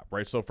 There's a gap,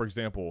 right? So for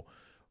example,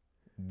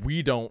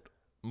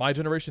 my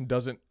generation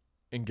doesn't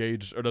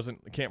engage or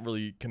can't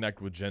really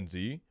connect with Gen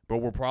Z, but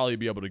we'll probably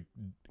be able to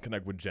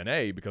connect with Gen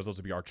A because those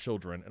will be our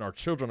children, and our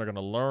children are going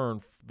to learn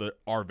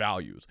our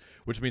values,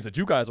 which means that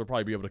you guys will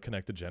probably be able to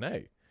connect to Gen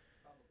A.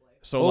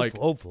 So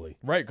Hopefully.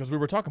 right, because we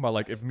were talking about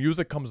like if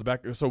music comes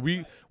back, so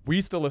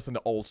we still listen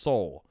to old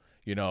soul,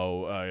 if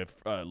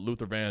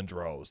Luther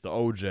Vandross, the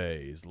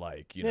OJs,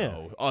 like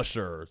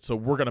Usher. So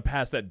we're gonna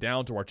pass that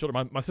down to our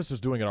children. My sister's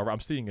doing it already. I'm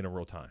seeing it in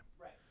real time.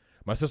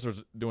 My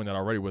sister's doing that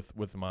already with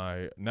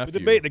my nephew. The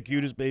debate, the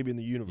cutest baby in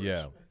the universe.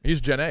 Yeah, he's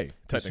Gen A He's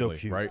technically, so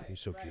cute. right? He's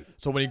so cute.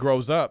 So when he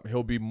grows up,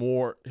 he'll be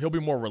more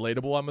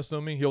relatable. I'm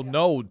assuming he'll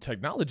know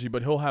technology,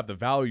 but he'll have the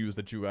values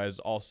that you guys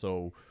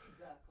also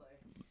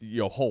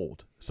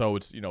hold. So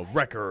it's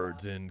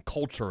records and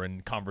culture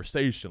and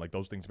conversation, like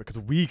those things, because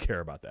we care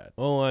about that.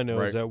 All I know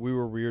Right. is that we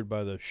were reared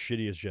by the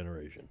shittiest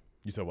generation.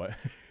 You said what?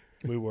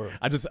 We were.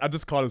 I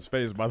just caught his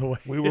face, by the way.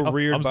 We were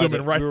reared I'm by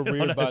zooming the, right we were in on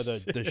reared that by the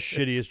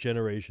shit. shittiest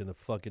generation, the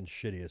fucking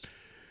shittiest.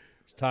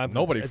 It's time.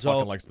 Nobody it's fucking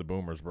all, likes the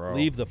boomers, bro.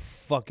 Leave the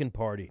fucking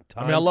party.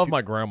 Time I mean, I love to-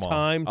 my grandma.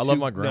 Time. I love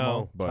to- my grandma,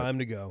 No, but time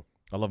to go.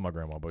 I love my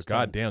grandma, but It's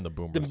time. goddamn the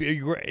boomers.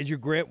 Is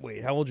your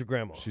wait? How old's your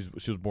grandma? She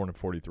was born in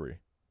 43.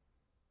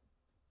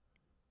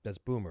 That's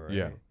boomer,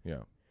 right? Yeah.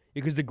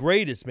 Because the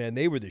greatest, man,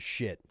 they were the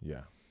shit.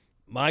 Yeah.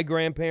 My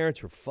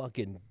grandparents were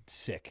fucking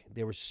sick.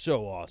 They were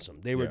so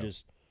awesome. They were Yeah.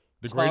 just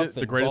The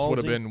tough greatest would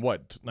have ballsy. been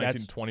what?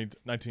 That's-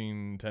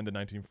 1910 to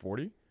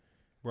 1940?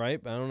 right.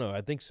 I don't know.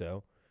 I think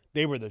so.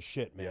 They were the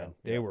shit, man. Yeah.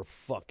 They were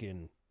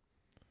fucking.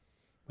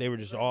 They were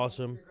just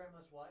awesome. Your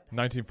grandma's what?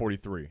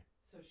 1943.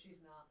 So she's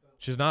not boom.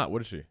 She's not.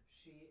 What is she?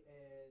 She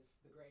is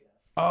the greatest.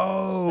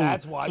 Oh,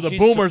 That's why So the she's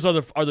boomers are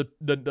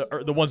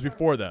the ones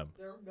before them.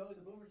 No, the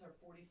boomers are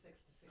 46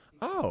 to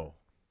 64. Oh,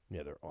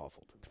 Yeah, they're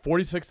awful.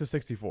 46 to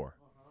 64.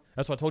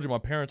 That's why I told you my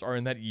parents are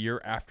in that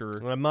year after.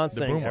 And I'm not The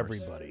saying boomers.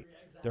 everybody.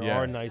 There Yeah.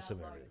 are nice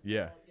of everything,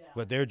 Yeah,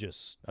 but they're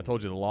just. I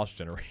told you the lost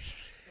generation.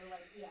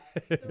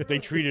 They're like, yeah. They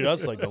treated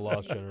us like the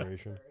lost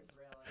generation.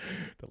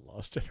 The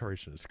lost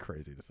generation is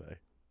crazy to say.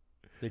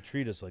 They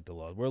treat us like the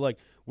lost.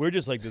 We're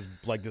just like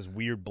this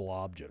weird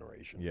blob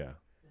generation. Yeah,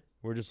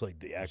 We're just like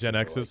the X's. Gen We're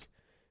X's. like-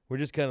 We're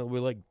just kind of we're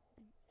like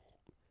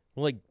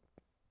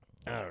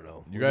I don't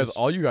know. You We're guys, just-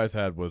 all you guys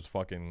had was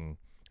fucking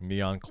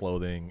neon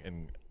clothing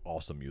and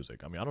awesome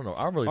music. I mean, I don't know.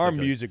 I really our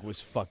think that- music was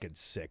fucking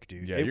sick,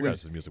 dude. Yeah, it your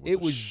was guys' music was it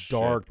the was shit,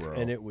 dark bro.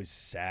 and it was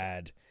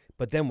sad.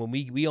 But then when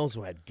we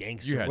also had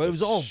gangster. You had Well, it the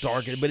was all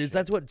dark, but that's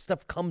shit. what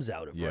stuff comes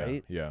out of, Yeah,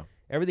 right? yeah.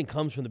 Everything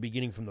comes from the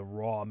beginning, from the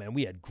raw, man.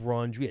 We had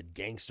grunge, we had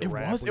gangster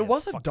rap. we It had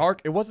was a fucking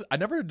dark. It was. I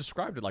never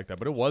described it like that,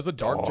 but it was a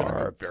dark,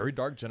 Dark. very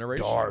dark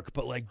generation. dark,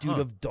 but like, dude,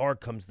 Huh. of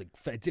dark comes the.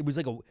 It was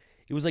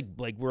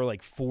like we're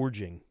like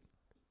forging,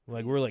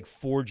 like we're like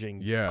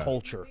forging Yeah.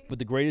 culture. But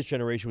the greatest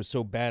generation was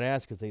so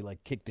badass because they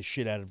like kicked the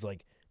shit out of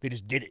like they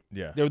just did it.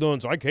 Yeah. They're the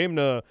ones. I came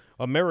to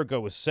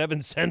America with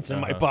 7 cents in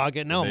my Uh-huh.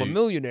 pocket. Now I'm a They-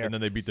 millionaire. And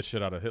then they beat the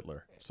shit out of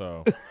Hitler.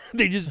 So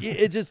They just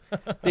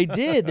they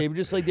did. They were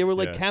just like they were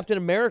like Yeah. Captain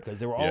Americas.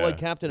 They were all Yeah, like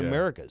Captain yeah,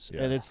 Americas,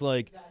 yeah. and it's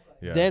like.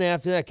 yeah. Then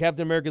after that,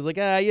 Captain America's like,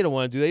 you don't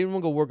want to do that. You don't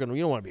want to go work on.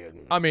 You don't want to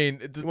be. I mean,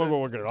 You wanna go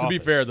work at an to be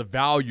office. fair, the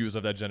values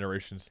of that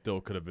generation still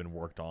could have been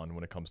worked on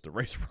when it comes to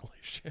race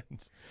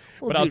relations.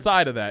 Well, but dude,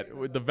 outside of that,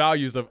 with the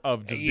values of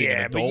just being an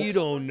yeah, adult, but you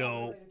don't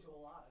know.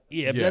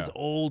 Yeah, but Yeah. that's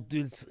old,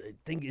 dude. I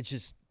think it's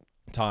just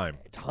time,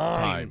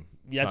 time.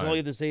 Yeah, that's all Time. you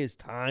have to say is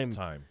time.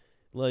 time,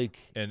 Like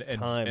and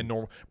time.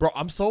 normal. Bro,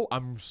 I'm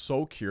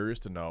so curious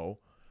to know,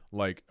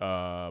 like,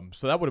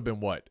 so that would have been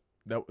what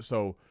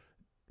so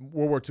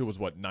World War II was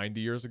what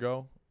 90 years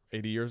ago,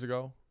 80 years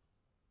ago,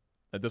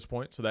 at this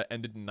point. So that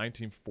ended in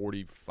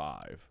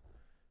 1945,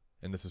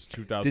 and this is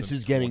 2000. This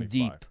is getting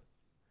deep.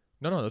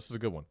 No, this is a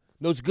good one.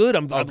 No, it's good.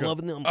 I'm Okay.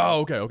 loving the.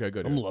 Okay,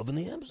 good. I'm loving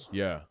the episode.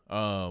 Yeah.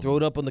 Throw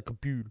it up on the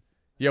computer.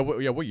 Yeah.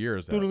 What year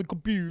is Throw it on that? the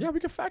computer. Yeah, we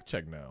can fact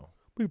check now.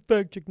 We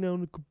fact check now on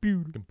the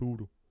computer.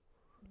 Computer.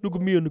 Look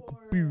at me on the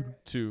computer.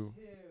 Two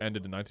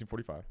ended in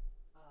 1945.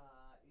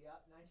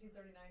 Yep,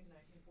 1939 to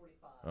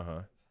 1945. Uh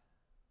huh.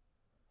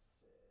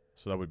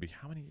 So that would be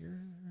how many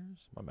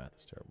years? My math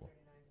is terrible.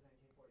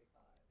 1939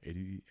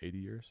 to 1945. 80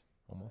 years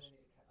almost.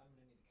 I'm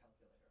gonna need a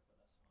calculator for this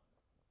one.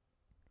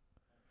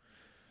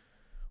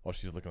 While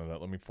she's looking at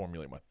that, let me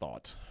formulate my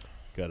thought.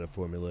 Gotta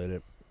formulate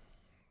it.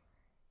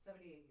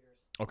 78 years.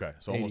 Okay,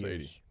 so 80 almost 80.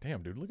 years.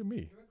 Damn, dude, look at me.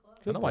 You were close.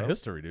 I know my pal.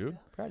 history, dude.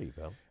 Proud of you,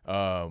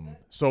 pal.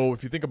 So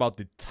if you think about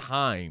the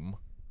time,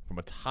 from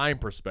a time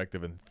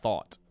perspective and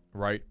thought,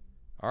 right?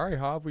 All right,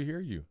 Hav, we hear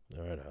you.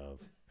 All right, Hav.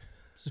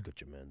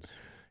 Scooch amends.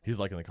 He's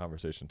liking the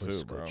conversation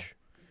too, bro. Scooch.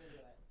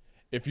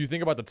 If you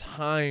think about the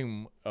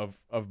time of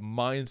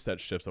mindset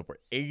shifts over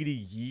 80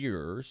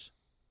 years,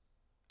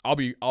 I'll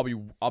be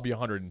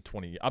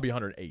 120. I'll be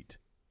 108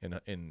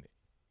 in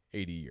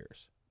 80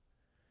 years.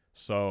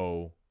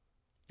 So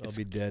I'll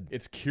be dead.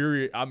 it's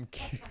curious. I'm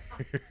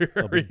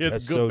I'll be curious. dead,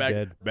 Good so bag,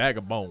 dead. bag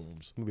of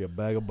bones. I'm gonna be a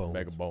bag of bones.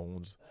 Bag of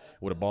bones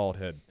with a bald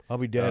head. I'll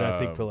be dead. I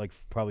think for Um, like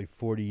probably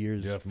 40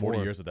 years. Yeah, 40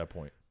 more. years at that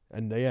point.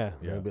 And Yeah.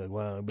 I'll be like,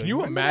 wow. I'll be Can you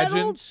like, "Remember that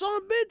imagine- old son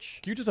of a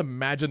bitch? Can you just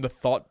imagine the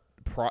thought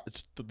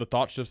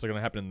shifts that are gonna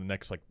happen in the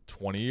next like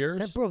 20 years?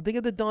 That, bro, think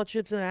of the dot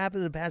shifts that happened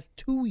in the past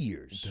 2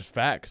 years. Just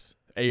facts.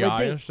 AI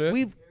Like, and shit.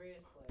 We've,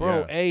 Seriously. bro,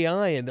 Yeah.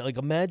 AI and like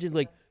imagine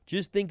like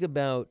just think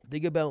about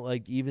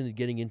like even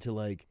getting into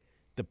like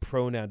the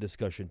pronoun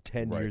discussion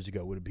 10 Right. years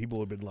ago when people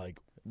would have been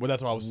like, Well,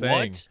 that's what I was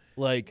saying. what?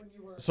 Like, When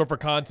you were So for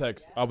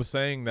context, I was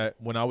saying that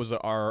when I was a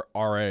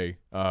RA,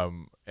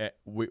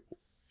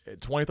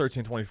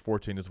 2013,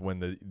 2014 is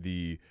when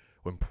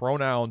when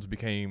pronouns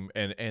became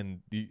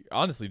and the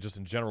honestly just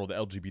in general the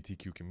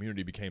LGBTQ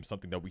community became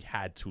something that we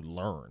had to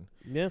learn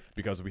yeah.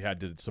 because we had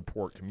to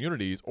support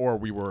communities or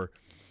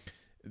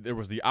there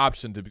was the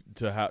option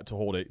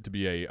to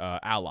be a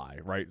ally,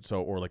 right?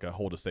 So or like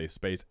hold a safe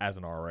space as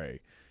an RA,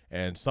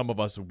 and some of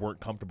us weren't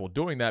comfortable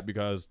doing that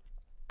because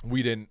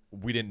we didn't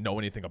know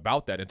anything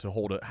about that, and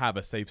to have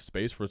a safe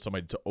space for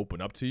somebody to open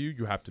up to you,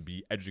 you have to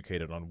be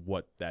educated on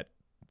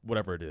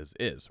whatever it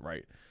is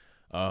right.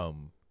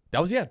 That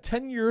was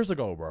 10 years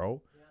ago,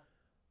 bro. Yeah.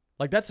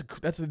 Like that's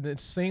an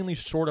insanely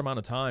short amount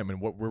of time,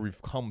 and where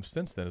we've come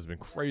since then has been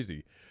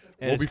crazy.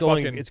 And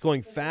it's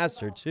going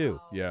faster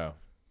too. Yeah.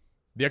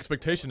 The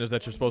expectation is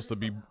that you're supposed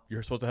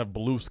to have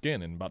blue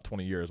skin in about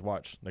 20 years.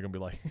 Watch, they're gonna be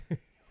like,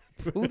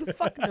 Who the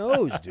fuck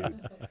knows,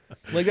 dude?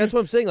 Like that's what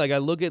I'm saying. Like I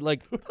look at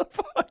like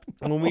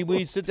when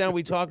we sit down,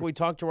 we talk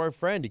to our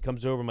friend. He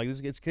comes over. I'm like,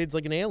 this kid's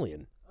like an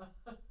alien.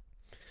 You're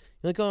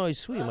like, oh, he's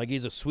sweet. I'm like,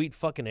 he's a sweet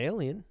fucking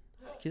alien.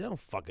 Like, I don't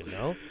fucking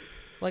know.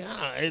 Like,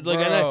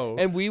 Bro.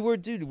 and we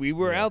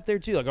were out there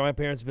too. Like my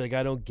parents would be like,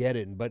 I don't get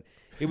it. But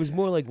it was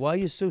more like, why are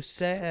you so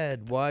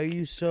sad? Why are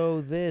you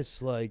so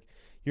this? Like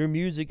your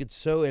music, it's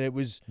so. And it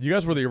was. you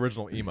guys were the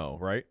original emo,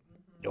 right?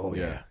 Oh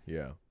yeah.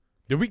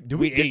 Did we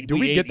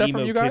get that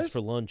from you guys? Kids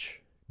for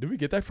lunch. Did we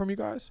get that from you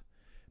guys?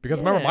 Because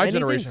remember, my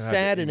anything generation had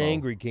sad the and emo.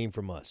 angry came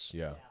from us.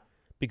 Yeah.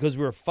 Because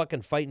we were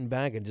fucking fighting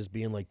back and just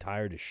being like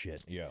tired of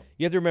shit. Yeah.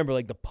 You have to remember,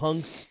 like the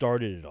punk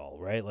started it all,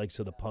 right? Like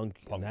so, the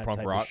punk and that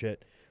type rock. of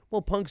shit.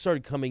 Well, punk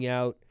started coming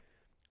out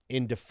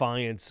in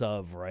defiance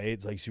of, right?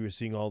 It's like so you were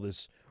seeing all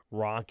this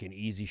rock and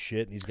easy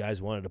shit, and these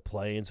guys wanted to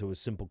play, and so it was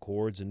simple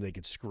chords, and they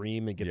could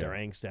scream and get their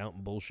angst out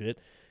and bullshit.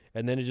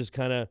 And then it just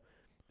kind of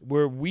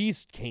where we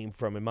came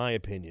from, in my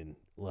opinion,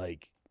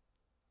 like.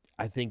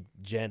 I think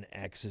Gen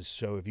X is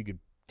so, if you could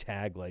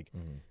tag like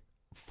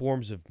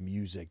forms of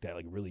music that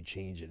like really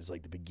change it, it's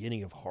like the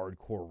beginning of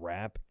hardcore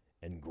rap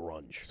and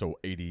grunge. So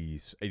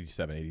 80s,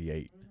 87,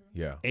 88.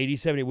 Yeah.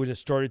 87, it was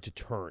just started to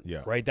turn.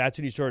 Yeah. Right? That's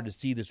when you started to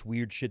see this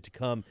weird shit to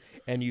come.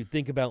 And you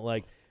think about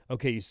like,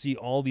 okay, you see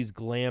all these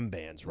glam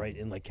bands, right,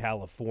 in like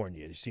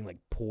California. You're seeing like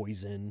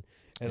Poison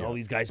and all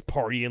these guys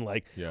partying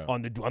like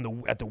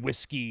at the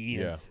whiskey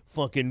and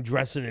fucking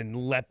dressing in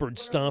leopard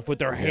stuff with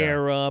their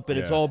hair up, and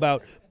it's all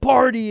about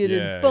partying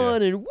and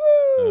fun and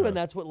woo, and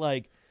that's what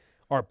like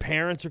our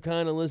parents are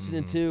kind of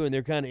listening to, and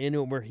they're kind of into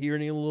it. And we're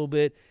hearing it a little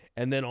bit,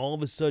 and then all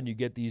of a sudden you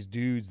get these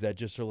dudes that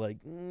just are like,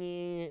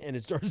 "Nyeh," and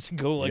it starts to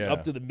go like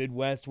up to the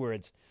Midwest where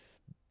it's.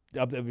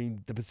 I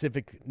mean, the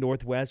Pacific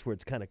Northwest, where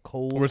it's kind of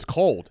cold. Where it's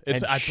cold.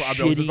 And I was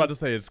just about to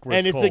say it's where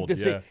it's cold.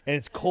 Like and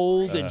it's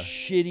cold and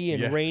shitty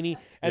and rainy.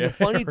 And the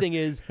funny thing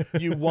is,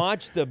 you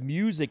watch the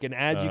music, and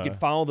as you can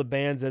follow the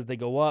bands as they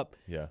go up,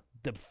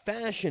 the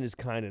fashion is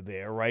kind of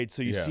there, right?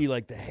 So you see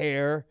like the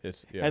hair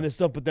and the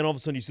stuff, but then all of a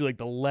sudden you see like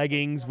the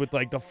leggings with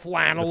like the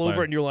flannel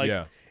over it, and you're like,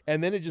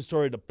 and then it just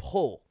started to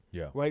pull,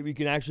 right? You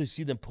can actually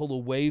see them pull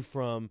away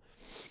from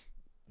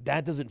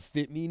that doesn't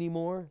fit me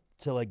anymore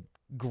to like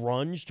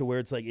grunge, to where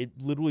it's like it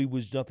literally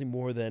was nothing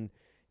more than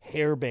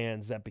hair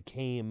bands that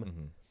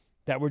became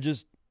that were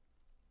just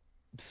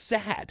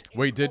sad.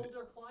 Wait, did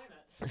Colder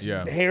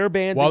climates. hair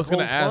bands? Well, I in was going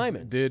cold to ask,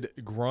 climates. did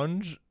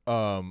grunge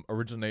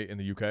originate in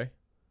the UK?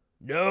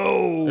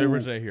 No, It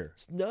originated here.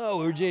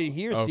 No, it originated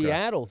here, Okay.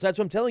 Seattle. So that's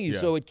what I'm telling you. Yeah.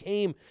 So it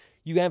came.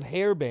 You have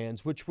hair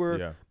bands, which were.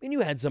 Yeah. I mean,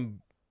 you had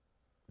some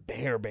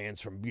hair bands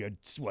from the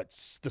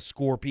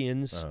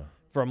Scorpions.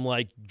 From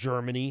like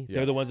Germany.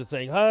 They're the ones that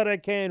saying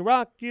 "Hurricane,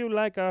 rock you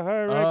like a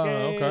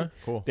hurricane." Okay,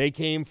 cool. They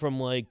came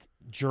from like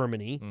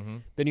Germany.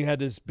 Then you had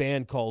this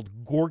band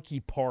called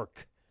Gorky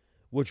Park,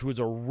 which was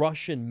a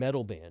Russian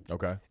metal band.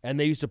 Okay. And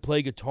they used to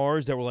play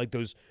guitars that were like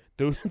those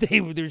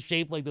they're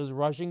shaped like those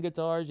Russian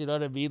guitars. You know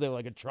what I mean? They're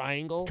like a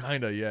triangle.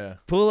 Kinda, yeah.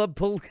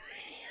 Pull.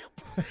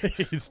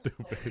 He's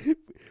stupid.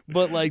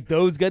 But like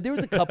those guys, there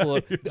was a couple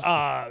of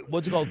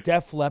what's it called?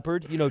 Def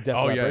Leppard. You know Def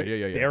Leppard.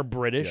 Yeah. They're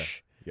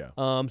British. Yeah.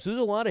 So there's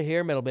a lot of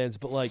hair metal bands,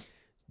 but like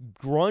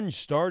grunge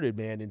started,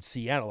 man, in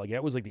Seattle. Like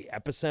that was like the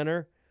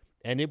epicenter,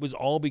 and it was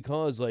all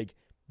because like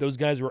those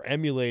guys were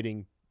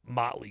emulating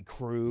Motley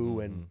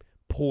Crue and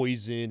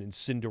Poison and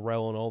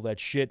Cinderella and all that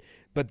shit.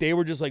 But they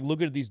were just like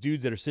looking at these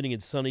dudes that are sitting in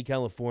sunny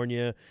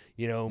California,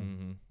 you know,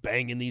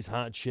 banging these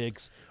hot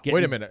chicks.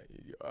 Wait a minute.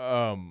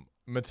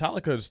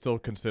 Metallica is still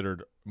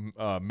considered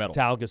metal.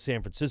 Metallica,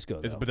 San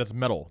Francisco, though. But that's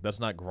metal. That's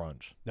not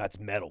grunge. That's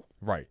metal.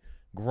 Right.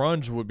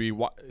 Grunge would be.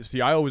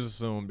 See, I always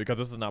assume, because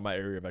this is not my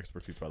area of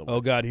expertise, by the way.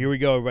 Oh God, here we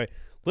go, everybody.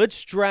 Let's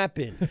strap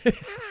in.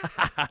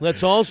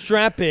 Let's all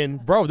strap in,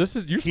 Bro, this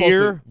is you're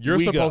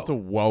supposed to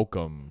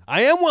welcome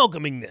I am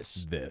welcoming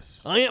this.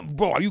 this. I am,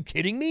 bro. Are you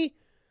kidding me?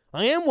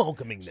 I am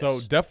welcoming this.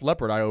 So Def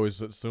Leppard, I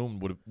always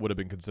assumed would have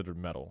been considered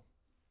metal.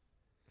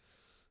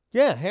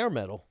 yeah, hair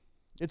metal.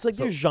 It's like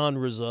there's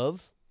genres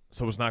of.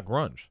 So it's not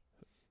grunge.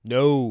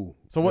 No.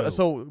 So what? no.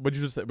 So what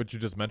you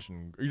just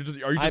mentioned? Are you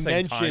just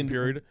saying time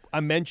period?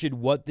 I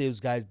mentioned what the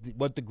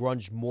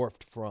grunge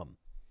morphed from.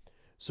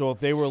 So if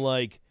they were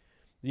like,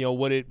 you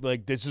know,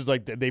 this is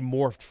like they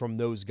morphed from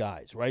those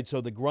guys, right?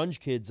 So the grunge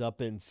kids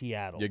up in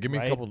Seattle. Yeah, give me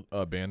right? a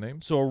couple band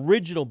names. So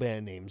original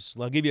band names.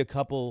 I'll give you a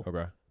couple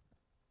Okay.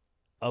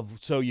 of.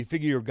 So you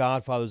figure your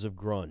godfathers of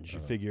grunge. You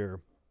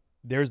figure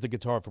there's the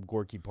guitar from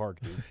Gorky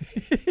Park, dude.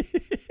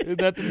 Isn't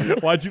that the,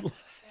 Why'd you?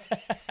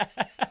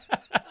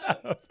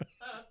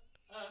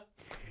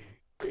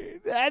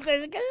 That's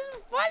it's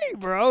funny,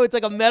 bro. It's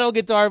like a metal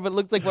guitar, but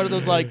looks like one of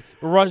those like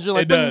Russian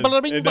like. It does. bing,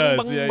 bing, It bing,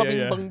 does. bing, Yeah, bing,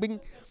 yeah, yeah. bing, bing.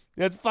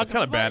 That's fucking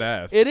kind of funny.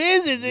 badass. It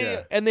is.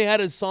 Yeah. And they had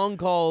a song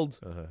called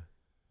Uh-huh.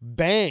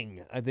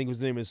 "Bang," I think was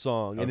the name of his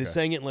song, and they Okay.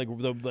 sang it in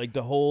like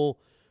the whole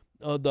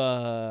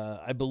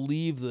I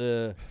believe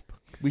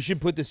we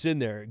should put this in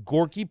there,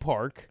 Gorky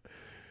Park,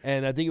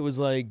 and I think it was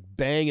like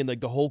 "Bang," and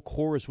like the whole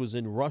chorus was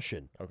in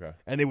Russian, Okay.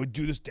 and they would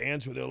do this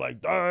dance where they're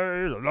like.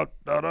 Da,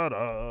 da, da,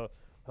 da.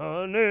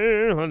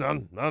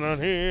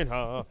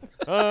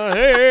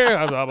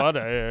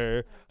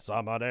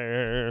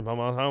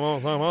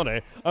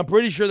 I'm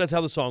pretty sure that's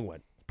how the song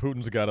went.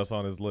 Putin's got us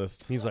on his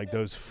list. He's like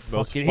those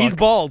Those fucking. He's fucks.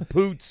 bald,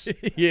 Poots.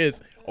 He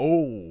is.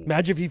 Oh.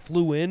 Imagine if he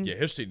flew in. Yeah,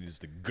 his shit needs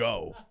to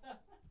go.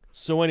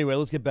 So anyway,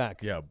 let's get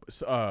back. Yeah.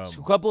 So a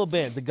couple of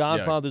bands, the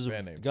Godfathers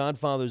band names.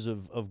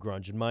 of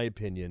grunge, in my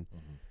opinion,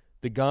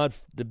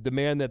 the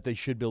man that they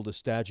should build a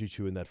statue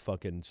to in that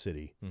fucking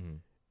city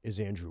is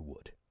Andrew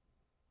Wood.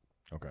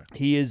 Okay.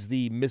 He is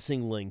the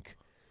missing link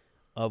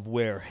of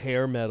where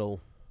hair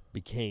metal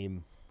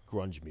became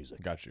grunge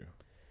music. Got you.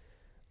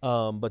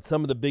 But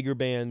some of the bigger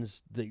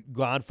bands, the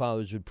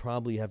Godfathers would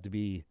probably have to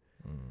be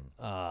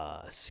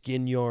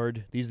Skin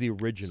Yard. These are the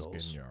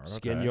originals. Skin Yard,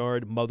 Skin okay.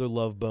 Yard, Mother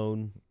Love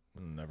Bone,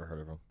 Never heard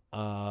of him.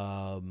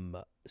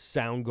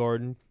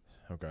 Soundgarden,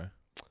 Okay.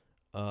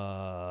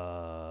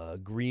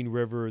 Green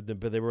River,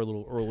 but they were a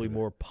little early,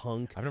 more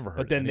punk. I've never heard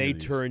But then any they of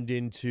these. turned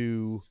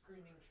into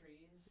Screaming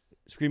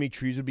Trees. Screaming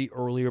Trees would be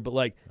earlier, but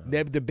like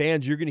the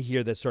bands you're gonna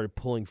hear that started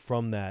pulling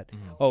from that.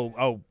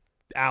 Oh,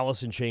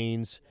 Alice in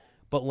Chains,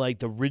 but like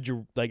the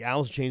rigid, like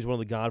Alice in Chains, one of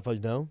the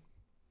Godfathers. No,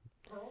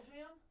 Pearl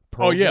Jam?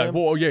 Pearl Oh, yeah. Jam?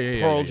 Well,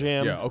 yeah. Pearl yeah.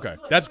 Jam. Yeah, okay.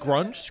 That's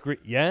grunge?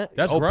 Yeah,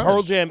 That's oh, grunge.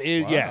 Pearl Jam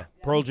is Wow.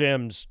 Pearl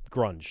Jam's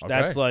grunge.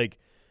 That's Okay. like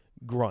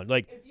grunge,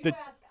 like If you the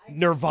ask, I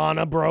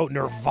Nirvana, bro.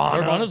 Nirvana.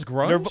 Nirvana's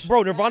grunge?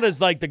 Bro, Nirvana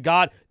is like the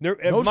god. In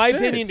No my shit.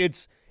 opinion,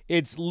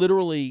 it's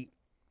literally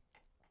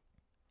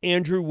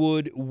Andrew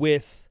Wood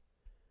with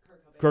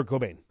Kurt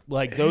Cobain.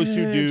 Like those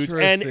two dudes,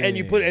 and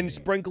you put and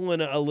sprinkle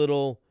in a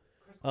little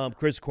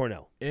Chris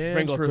Cornell.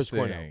 Sprinkle Chris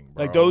Cornell. Interesting,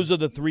 Like bro. those are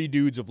the three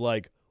dudes of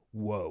like,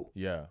 whoa.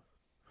 Yeah.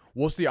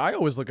 Well, see, I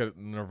always look at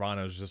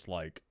Nirvana as just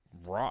like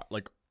rock,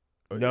 like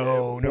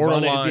No, Nirvana is the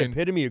borderline,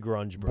 epitome of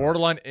grunge, bro.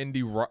 borderline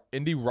indie rock,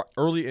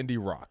 early indie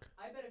rock.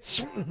 I bet if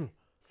you ask 10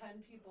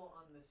 people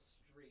on the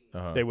street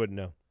Uh-huh. They wouldn't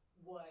know.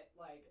 what,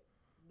 like,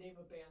 name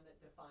a band that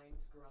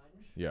defines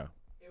grunge, Yeah.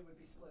 it would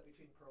be split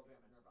between Pearl Jam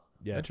and Nirvana.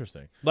 Yeah,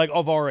 Interesting. like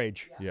of our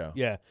age. Yeah.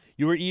 Yeah,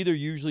 you were either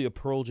usually a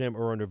Pearl Jam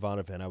or a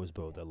Nirvana fan. I was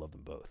both. I loved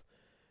them both,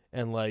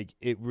 and like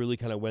it really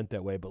kind of went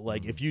that way. But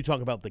like if you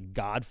talk about the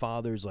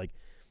Godfathers, like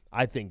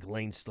I think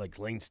Lane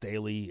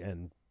Staley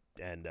and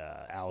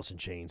Alice in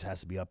Chains has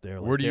to be up there.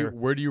 Like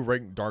Where do you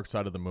rank Dark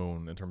Side of the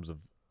Moon in terms of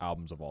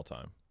albums of all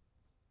time?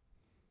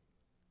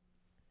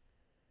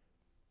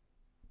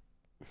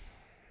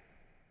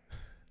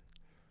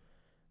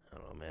 I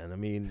don't know, man. I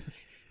mean,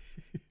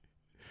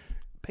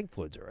 Pink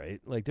Floyd's all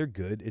right. Like they're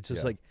good. It's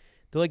just Yeah. like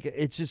they're like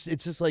it's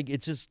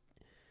just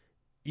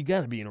you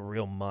got to be in a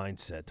real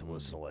mindset to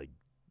listen to like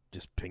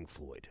just Pink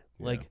Floyd.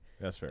 Like Yeah,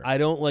 that's fair. I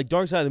don't like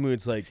Dark Side of the Moon.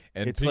 It's like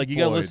And it's Pink like you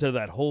got to Floyd- listen to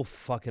that whole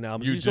fucking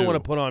album. You You just don't want to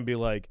do. put on and be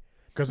like.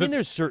 Because I mean,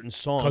 there's certain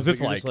songs. Because but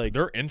it's you're like, just like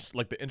they're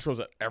like the intros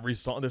at every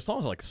song. Their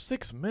songs are like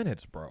 6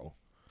 minutes, bro.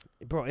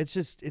 bro, it's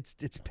just it's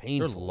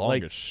painful. long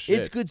like, as shit.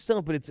 It's good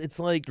stuff, but it's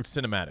like It's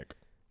cinematic.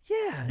 yeah. You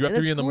have and to be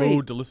that's in the great.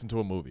 mood to listen to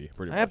a movie.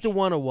 Pretty I much. have to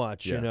want to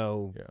watch, Yeah. you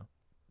know, Yeah.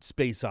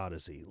 Space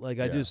Odyssey. Like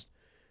I Yeah. just,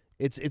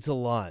 it's a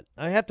lot.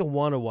 I have to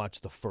want to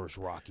watch the first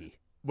Rocky.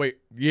 Wait.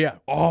 Yeah.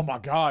 Oh my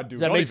God, dude. Does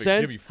that Don't make even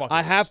sense? Get me fucking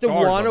I have to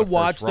started want to on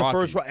watch the Rocky.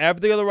 first. Every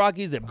the other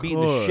Rockies, they're beating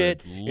the Good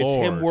shit. It's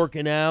him Lord.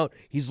 working out.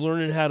 He's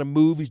learning how to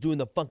move. He's doing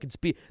the fucking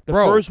speed. The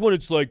Bro, first one,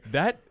 it's like,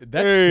 That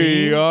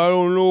hey, scene. I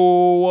don't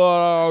know what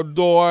I'm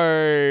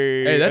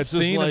doing. Hey, that It's just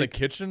scene in the like-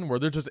 kitchen where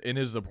they're just in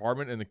his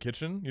apartment in the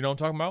kitchen. You know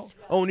what I'm talking about?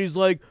 Oh, and he's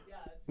like,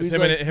 It's he's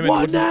him like, and what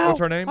what's, now? what's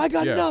her name? I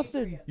got Yeah.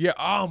 nothing. Yeah,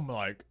 I'm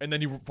like, and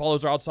then he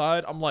follows her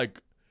outside. I'm like,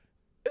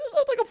 it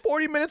was like a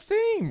 40-minute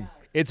scene.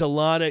 It's a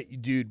lot of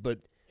dude, but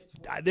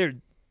I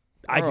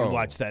Bro. can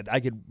watch that. I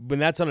could when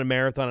that's on a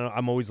marathon.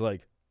 I'm always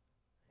like,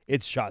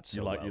 it's shot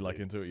so You like well,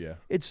 dude. into it, yeah.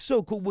 It's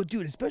so cool, well,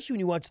 dude. Especially when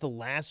you watch the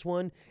last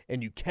one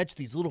and you catch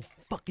these little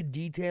fucking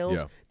details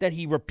Yeah. that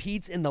he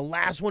repeats in the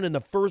last one and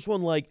the first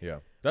one. Like Yeah,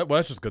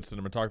 that's just good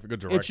cinematography, good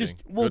directing. it's just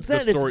well, good, it's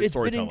that good story, it's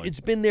storytelling. it's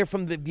been there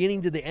from the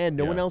beginning to the end.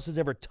 No one Yeah. else has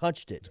ever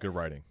touched it. It's good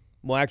writing.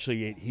 Well,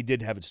 actually, he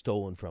did have it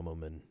stolen from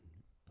him, and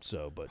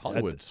so but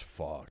Hollywood's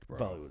fucked, bro.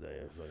 Hollywood.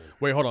 Yeah, fucking-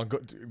 Wait, hold on.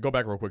 Go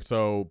back real quick.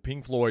 So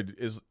Pink Floyd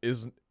is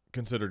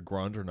considered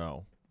grunge or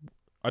no?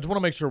 I just want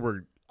to make sure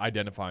we're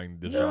identifying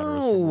the genres. from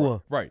No.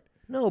 rock. Right.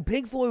 No,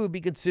 Pink Floyd would be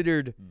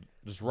considered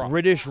Just rock.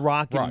 British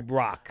rock and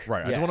rock. Right.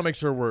 I Yeah. just want to make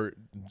sure we're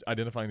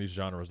identifying these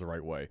genres the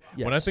right way.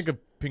 When I Yes. think of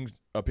Pink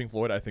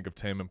Floyd, I think of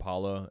Tame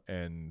Impala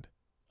and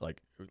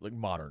like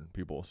modern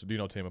people. So do you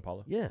know Tame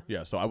Impala? Yeah.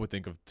 Yeah. So I would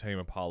think of Tame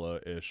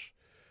Impala-ish,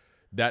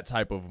 that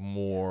type of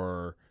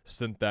more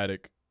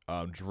synthetic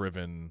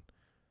driven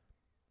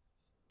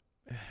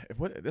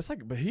what it's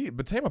like,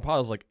 but Tame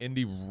Impala is like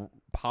indie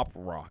pop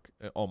rock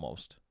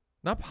almost.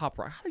 Not pop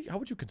rock. How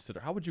would you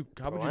consider? How would you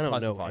I don't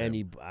classify know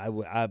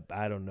him?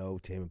 I don't know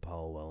Tame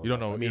Impala well. You don't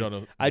enough. know. I mean, you don't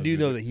know. I do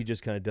know music? that he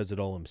just kind of does it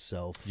all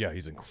himself. Yeah,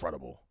 he's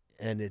incredible.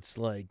 And it's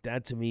like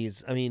that to me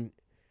is. I mean,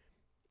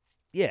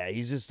 yeah,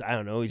 he's just. I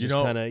don't know. He's You just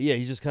know- kind of. Yeah,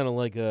 he's just kind of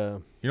like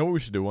a. You know what we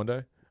should do one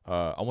day?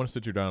 I want to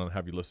sit you down and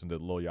have you listen to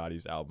Lil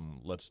Yachty's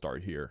album. Let's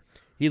Start Here.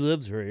 He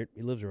lives here.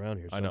 He lives around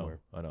here I somewhere.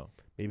 know.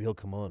 Maybe he'll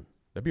come on.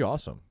 That'd be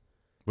awesome.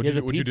 Would He has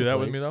a you do pizza that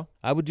with place. me though?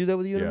 I would do that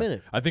with you in a Yeah.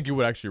 minute. I think you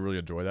would actually really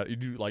enjoy that.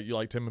 You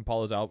like Tim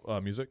Impala's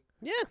music?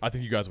 Yeah. I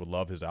think you guys would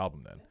love his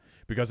album then,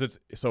 because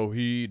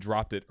he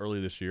dropped it early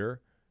this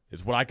year.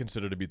 It's what I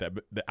consider to be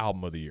the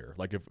album of the year.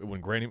 Like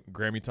when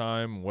Grammy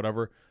time,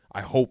 whatever,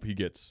 I hope he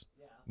gets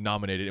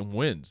nominated and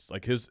wins.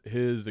 Like his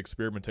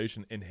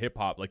experimentation in hip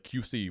hop, like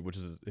QC, which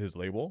is his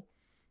label,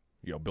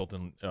 built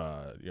in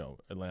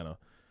Atlanta.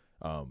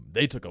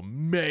 They took a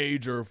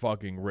major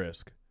fucking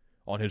risk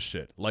on his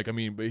shit. Like,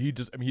 but he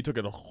took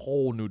it a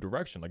whole new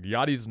direction. Like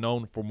Yachty's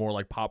known for more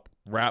like pop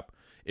rap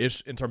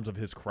ish in terms of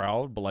his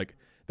crowd, but like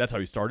that's how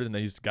he started, and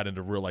then he's got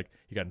into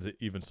he got into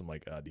even some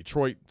like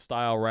Detroit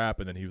style rap,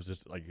 and then he was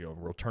just like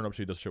real turn up shit.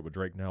 He does shit with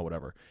Drake now,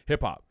 whatever,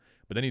 hip hop.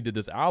 But then he did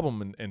this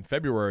album in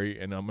February,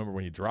 and I remember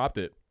when he dropped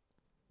it,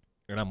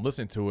 and I'm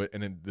listening to it,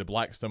 and then the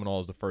Black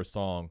Seminole is the first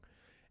song,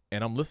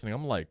 and I'm listening,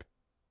 I'm like,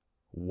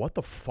 what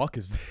the fuck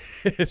is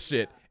this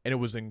shit? And it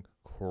was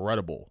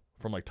incredible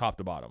from like top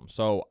to bottom.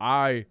 So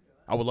I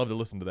would love to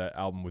listen to that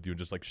album with you and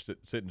just like sit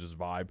and just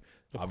vibe.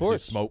 Of Obviously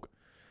course. smoke.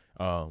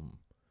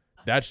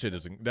 That shit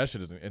is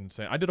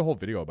insane. I did a whole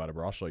video about it,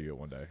 bro. I'll show you it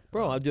one day,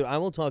 Bro, I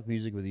will talk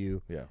music with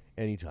you Yeah,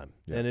 anytime.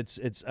 Yeah. And it's.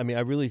 I mean,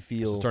 I really this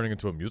feel. is turning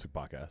into a music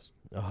podcast.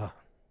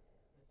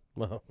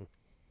 Well,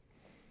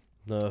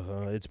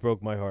 it's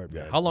broke my heart,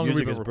 Yeah. man. How long have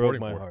we Music been has broke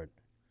recording my for? heart.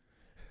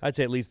 I'd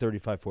say at least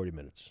 35, 40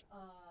 minutes.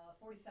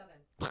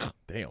 47.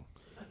 Damn,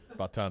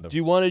 about time to. Do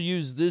you want to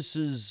use this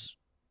as?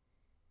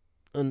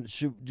 Do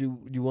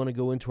you want to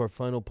go into our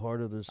final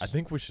part of this? I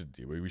think we should.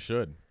 We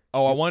should.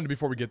 Oh, I wanted to,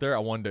 before we get there.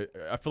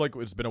 I feel like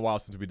it's been a while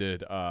since we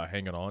did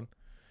Hanging On.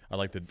 I'd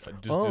like to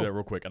just do that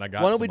real quick. And I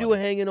got. Why don't we do a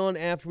somebody. hanging on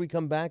after we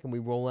come back and we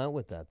roll out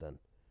with that then?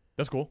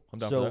 That's cool. I'm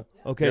down for So that.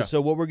 okay, Yeah.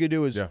 so what we're gonna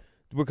do is Yeah.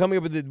 we're coming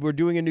up with we're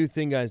doing a new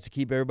thing, guys, to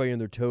keep everybody on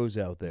their toes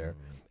out there,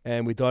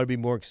 and we thought it'd be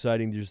more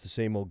exciting than just the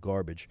same old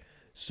garbage.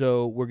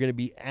 So we're gonna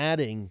be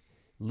adding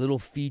little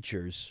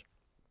features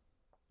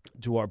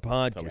to our Tell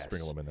me podcast.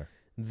 sprinkle them in there.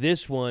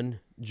 This one,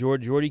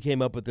 Jordy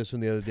came up with this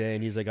one the other day,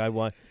 and he's like, "I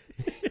want."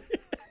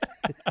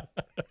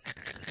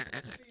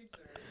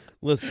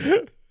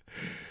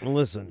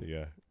 Listen.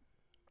 Yeah.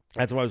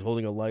 That's why I was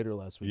holding a lighter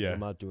last week. 'Cause Yeah. I'm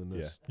not doing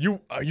this. Yeah.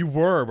 You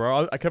were,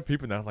 bro. I kept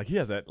peeping that. Like, he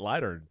has that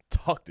lighter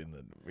tucked in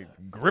the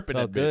gripping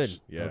Felt that bitch.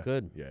 good. Yeah. Felt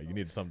good. Yeah. You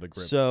need something to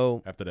grip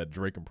So after that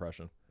Drake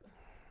impression.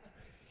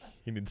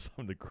 You need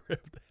something to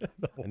grip.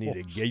 you need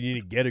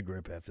to get a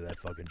grip after that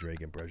fucking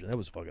Drake impression. That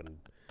was fucking.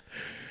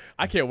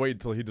 I can't wait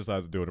until he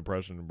decides to do an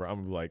impression, bro.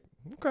 I'm like,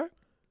 okay. I'm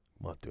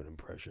not doing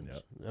impressions.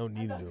 Yep. I don't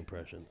need to do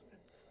impressions.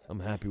 I'm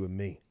happy with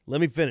me.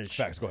 Let me finish.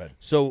 Facts. Go ahead.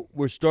 So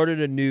we're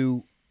started a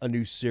new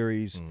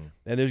series, Mm.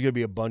 and there's gonna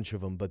be a bunch of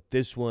them, but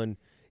this one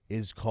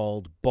is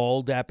called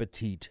Bald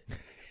Apetit.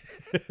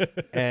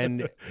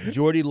 And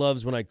Jordy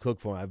loves when I cook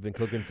for him. I've been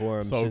cooking for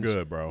him So since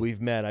good, bro.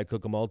 we've met. I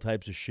cook him all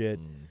types of shit.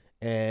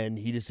 And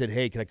he just said,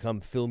 "Hey, can I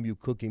come film you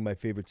cooking my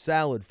favorite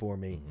salad for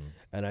me?"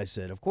 And I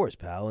said, "Of course,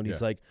 pal." And he's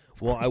Mm-hmm. Yeah. like,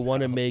 "Well, I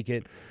want to make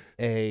it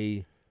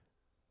a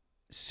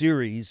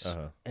series,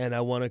 and I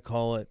want to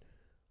call it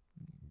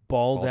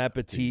Bald Bald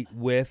Appetit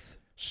with."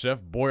 Chef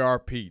Boyar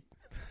Pete.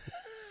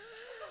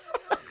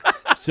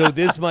 So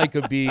this might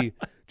could be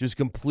just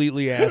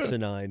completely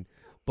asinine,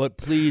 but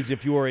please,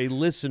 if you are a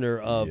listener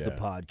of the Yeah.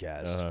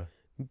 podcast,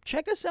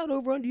 check us out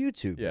over on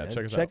YouTube. Yeah, man.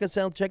 check us check out. us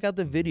out. Check out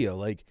the video.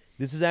 Like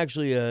this is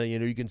actually,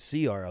 you can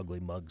see our ugly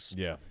mugs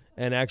Yeah.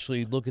 and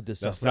actually look at this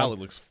That stuff. salad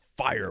looks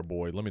fire,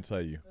 boy. Let me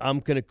tell you. I'm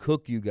gonna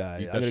cook you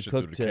guys. Eat that I'm gonna shit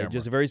through cook the today. camera.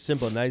 Just a very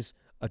simple, nice,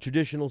 a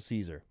traditional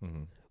Caesar.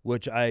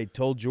 Which I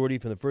told Jordy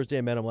from the first day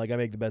I met him, like, I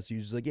make the best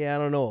Caesar. He's like, "Yeah, I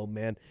don't know, old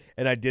man."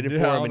 And I did it Yeah,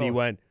 for I him, don't and he know.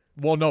 went,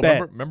 Well, no,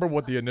 Bet. remember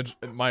what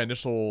my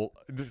initial.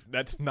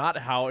 That's not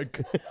how it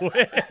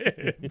went.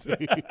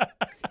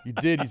 "You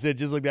did." He said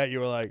just like that. You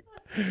were like,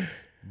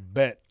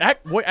 "Bet."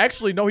 Wait,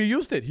 actually, no, he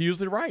used it. He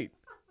used it right.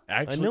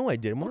 Actually, I know I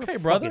did. I'm Okay, a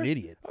brother. fucking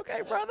idiot.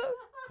 Okay, brother.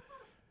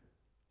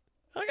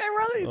 Okay,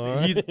 brother. All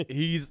right.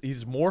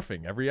 He's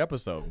morphing every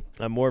episode.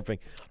 I'm morphing.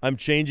 I'm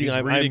changing. He's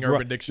I'm reading I'm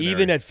Urban Dictionary.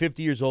 Even at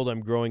 50 years old, I'm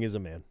growing as a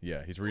man.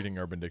 Yeah, he's reading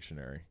Urban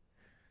Dictionary,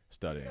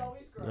 studying.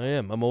 I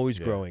am. I'm always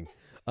Yeah. growing.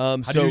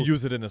 How So do you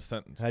use it in a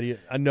sentence? how do you?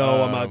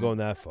 No, I'm not Um, going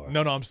that far.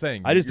 No, I'm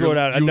saying. I just throw it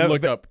out. I You never-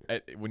 look up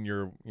when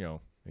you're, in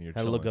your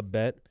How to look up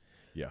bet?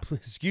 Yeah.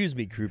 Excuse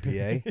me,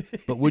 croupier,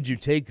 but would you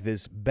take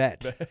this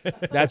bet?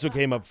 That's what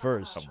came up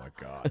first. Oh my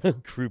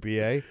god.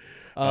 Croupier.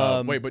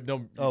 Wait, but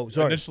no. oh,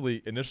 sorry.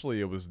 Initially,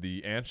 it was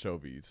the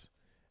anchovies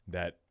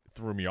that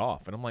threw me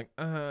off, and I'm like,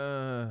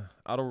 I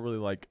don't really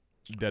like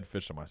dead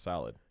fish in my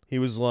salad. He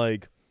was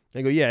like,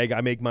 I go, yeah,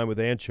 I make mine with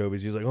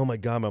anchovies. He's like, oh my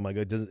God. I'm like,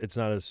 it's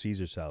not a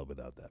Caesar salad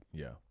without that.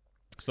 Yeah.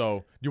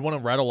 So you want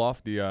to rattle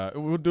off the?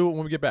 We'll do it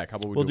when we get back. How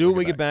about we'll do it when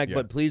we get back? Yeah.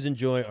 But please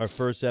enjoy our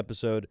first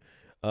episode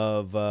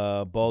of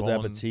Bald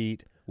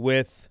Apetit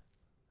with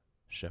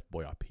Chef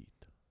Boy Apetit.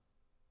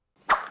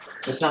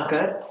 It's not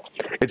good?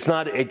 It's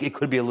not. It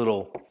could be a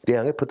little. Yeah,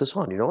 I'm gonna put this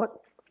on. You know what?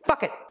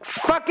 Fuck it.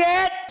 Fuck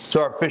it. It's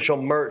our official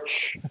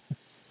merch.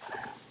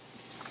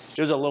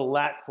 There's a little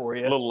lat for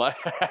you. A little lat.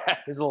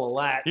 There's a little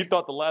lat. He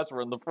thought the lats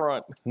were in the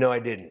front. No, I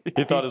didn't.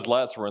 He thought his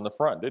lats were in the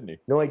front, didn't he?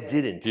 No, I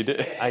didn't. He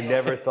did. I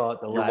never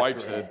thought the Your lats wife were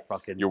said.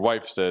 fucking. Your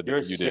wife said You're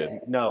you sick. did.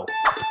 No.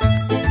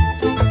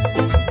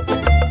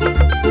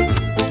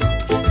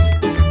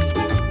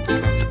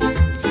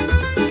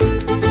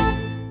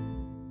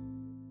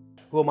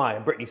 Who am I?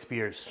 I'm Britney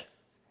Spears.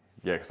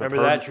 Yeah, because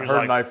Remember that? She was her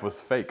like- knife was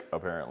fake,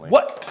 apparently.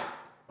 What?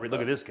 Look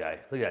at this guy.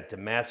 Look at that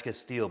Damascus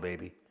steel,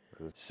 baby.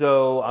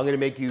 So I'm gonna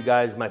make you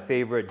guys my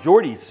favorite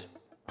Jordy's.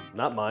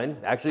 Not mine.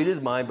 Actually, it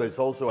is mine, but it's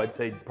also, I'd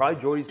say,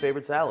 probably Jordy's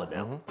favorite salad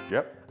now.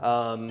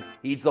 Yep.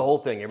 He eats the whole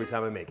thing every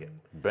time I make it.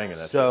 Banging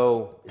that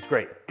So it's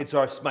great. It's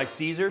my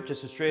Caesar,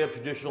 just a straight up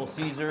traditional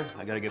Caesar.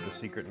 I gotta get the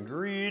secret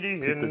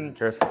ingredient.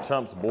 Here's the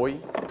chumps, boy.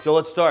 So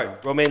let's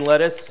start. Romaine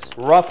lettuce,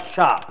 rough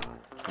chop.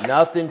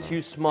 Nothing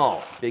too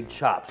small. Big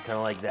chops, kind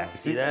of like that.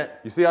 See that?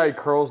 You see how he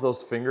curls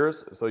those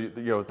fingers? So you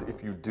know,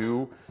 if you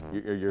do,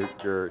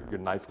 your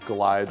knife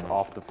glides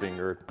off the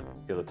finger,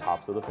 the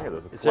tops of the finger,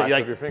 the So flats you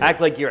of your finger.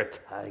 act like you're a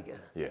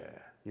tiger. Yeah.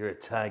 You're a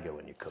tiger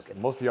when you cook it.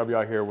 Most of y'all be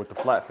out here with the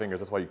flat fingers.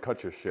 That's why you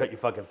cut your shit. Cut your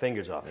fucking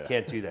fingers off. You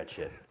can't do that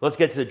shit. Let's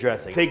get to the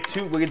dressing.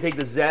 We're gonna take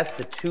the zest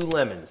to 2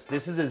 lemons.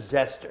 This is a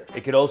zester.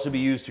 It could also be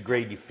used to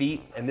grate your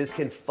feet, and this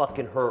can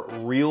fucking hurt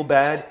real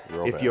bad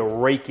if you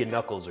rake your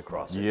knuckles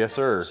across it. Yes,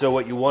 sir. So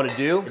what you want to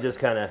do is just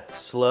kind of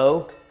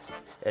slow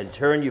and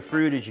turn your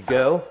fruit as you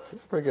go.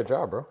 Pretty good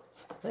job, bro.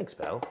 Thanks,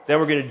 pal. Then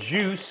we're gonna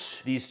juice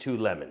these 2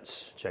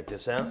 lemons. Check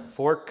this out.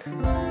 Fork.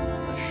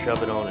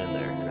 Shove it on in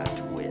there. And I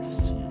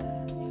twist.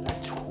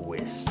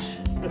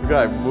 This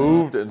guy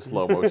moved in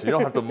slow motion. You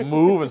don't have to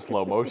move in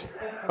slow motion.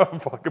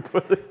 Fucking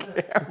put the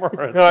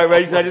camera in. All right,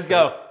 ready? Should I just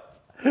go?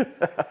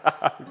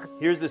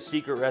 Here's the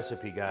secret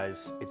recipe,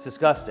 guys. It's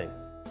disgusting,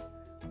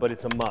 but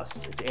it's a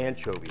must. It's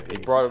anchovy He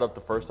paste. brought it up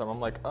the first time. I'm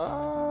like,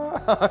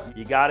 ah.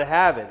 You gotta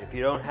have it. If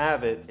you don't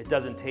have it, it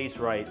doesn't taste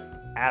right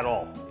at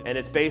all. And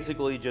it's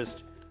basically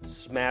just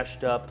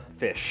smashed up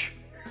fish,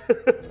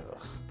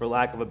 for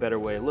lack of a better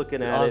way of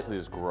looking at Honestly, it.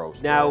 it's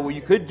gross. Now, bro.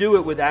 you could do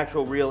it with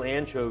actual real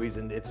anchovies,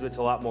 and it's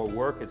a lot more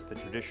work. It's the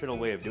traditional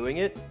way of doing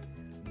it,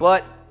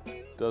 but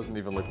Doesn't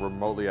even look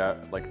remotely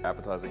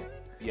appetizing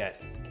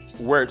yet.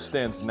 where it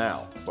stands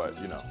now. But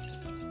you know,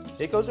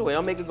 It goes away.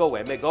 I'll make it go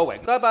away. Make it go away.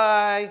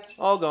 Bye-bye.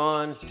 All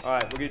gone. All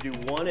right, we're gonna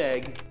do 1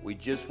 egg. We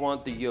just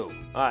want the yolk.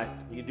 All right,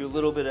 you can do a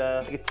little bit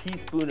of, like a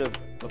teaspoon of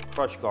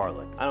crushed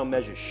garlic. I don't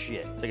measure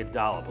shit. It's like a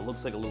dollop. It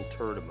looks like a little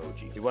turd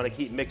emoji. You wanna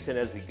keep mixing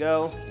as we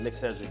go.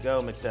 Mix as we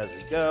go, mix as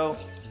we go.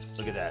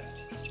 Look at that.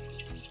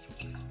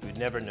 You'd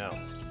never know.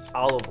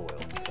 Olive oil,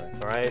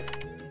 all right?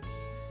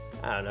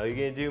 I don't know, you're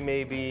gonna do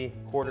maybe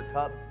 1/4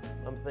 cup,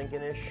 I'm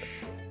thinking-ish.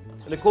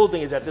 And the cool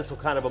thing is that this will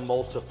kind of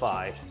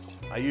emulsify.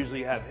 I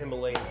usually have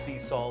Himalayan sea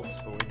salts,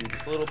 but we do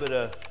just a little bit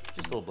of,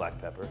 just a little black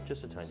pepper,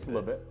 just a tiny bit. just a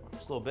little bit.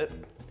 Just a little bit.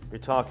 You're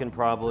talking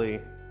probably,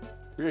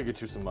 We gotta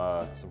get you some.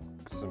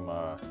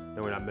 no,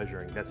 we're not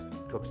measuring. That's,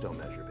 cooks don't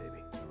measure,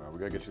 baby. We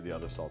gotta get you the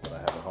other salt that I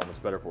have at home. It's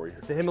better for you.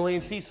 It's the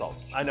Himalayan sea salt.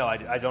 I know,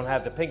 I don't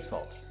have the pink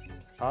salt.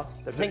 Huh?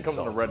 The It pink comes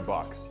in a salt. red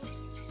box.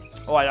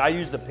 Oh, I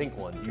use the pink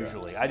one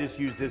usually. I just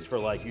use this for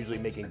like usually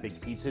making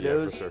big pizza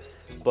doughs. for sure.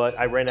 But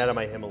I ran out of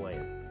my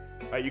Himalayan.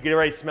 All right, you can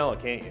already smell it,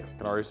 can't you? I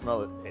can already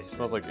smell it. It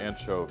smells like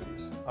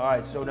anchovies. All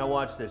right, so now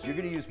watch this. You're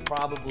gonna use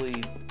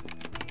probably,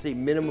 say,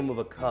 minimum of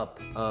 1 cup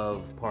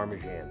of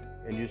Parmesan.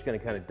 And you're just gonna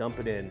kind of dump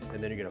it in,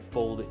 and then you're gonna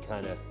fold it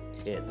kind of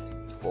in.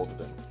 Fold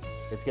it in.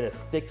 It's gonna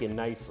thicken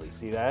nicely,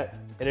 see that?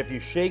 And if you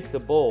shake the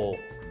bowl,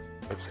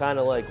 it's kind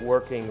of like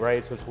working,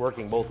 right? So it's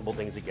working multiple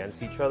things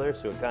against each other,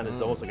 so it kind of,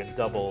 it's almost like a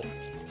double.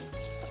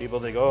 People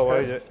think, oh, why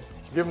is it?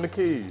 Give him the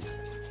keys.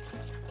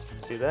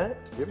 See that?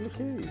 Give him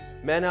the keys.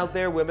 Men out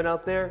there, women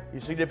out there, your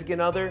significant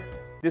other,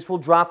 this will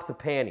drop the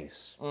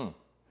panties.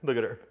 Look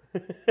at her.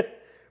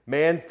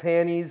 Man's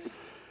panties,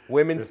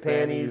 women's His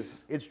panties.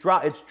 It's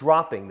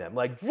dropping them.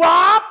 Like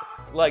drop!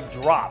 Like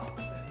drop.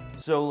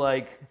 So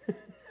like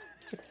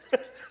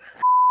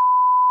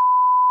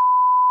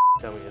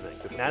tell me what you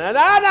think.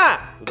 Na.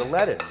 With the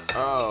lettuce.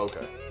 Oh,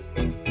 okay.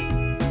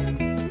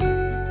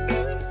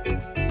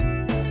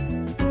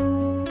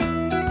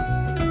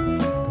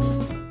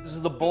 This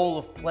is the bowl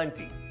of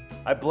plenty.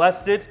 I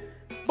blessed it.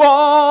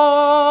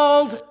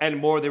 Bald! And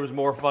more, there was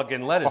more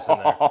fucking lettuce in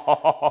there.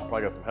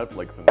 Probably got some head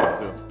flakes in there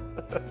too.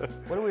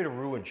 What a way to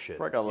ruin shit.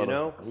 Probably got a you little,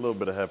 know? a little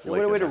bit of head flake.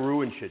 What a way in to there.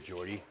 ruin shit,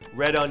 Jordy.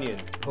 Red onion,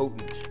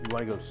 potent. You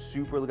want to go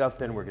super, look how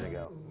thin we're going to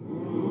go.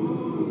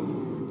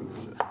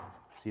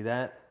 See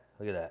that?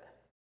 Look at that.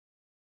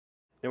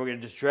 Then we're going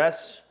to just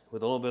dress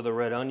with a little bit of the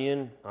red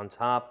onion on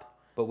top.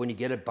 But when you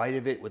get a bite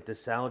of it with the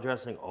salad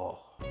dressing, oh.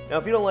 Now,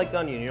 if you don't like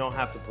onion, you don't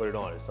have to put it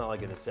on. It's not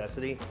like a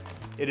necessity.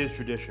 It is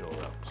traditional,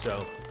 though.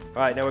 So, all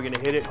right, now we're gonna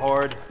hit it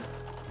hard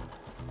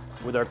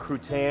with our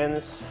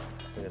croutons.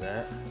 Look at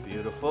that,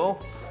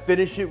 beautiful.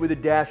 Finish it with a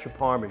dash of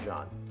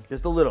Parmesan.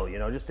 Just a little,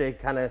 just to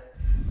kind of.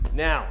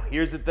 Now,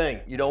 here's the thing.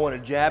 You don't want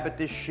to jab at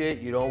this shit.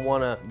 You don't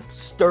want to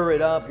stir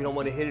it up. You don't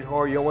want to hit it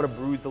hard. You don't want to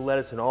bruise the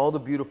lettuce and all the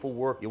beautiful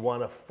work. You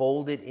want to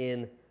fold it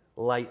in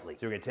lightly.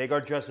 So we're gonna take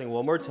our dressing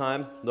one more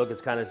time. Look,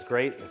 it's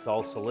great. It's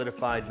all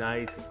solidified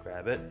nice. Let's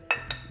grab it.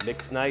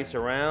 Mix nice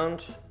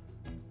around.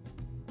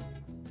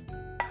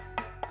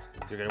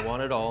 You're gonna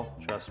want it all,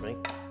 trust me.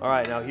 All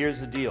right, now here's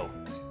the deal.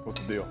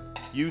 What's the deal?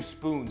 Use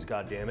spoons,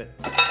 goddammit.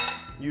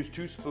 Use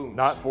 2 spoons.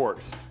 Not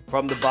forks.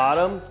 From the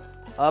bottom,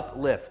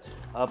 uplift,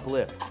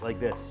 like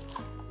this.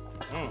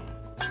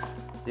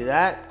 See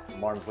that?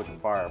 Martin's looking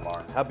fire,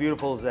 Martin. How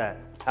beautiful is that?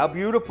 How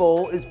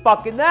beautiful is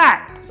fucking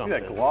that? See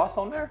that gloss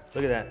on there?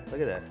 Look at that,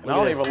 look at that. And I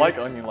don't even like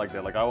onion like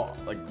that. Like I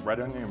want like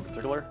red onion in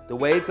particular. The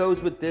way it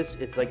goes with this,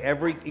 it's like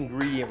every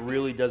ingredient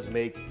really does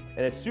make, and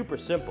it's super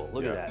simple.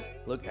 Look at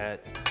that. Look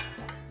at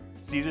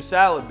Caesar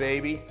salad,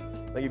 baby.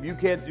 Like if you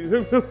can't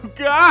do,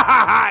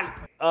 God.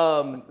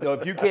 No,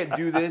 if you can't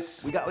do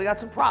this, we got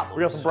some problems.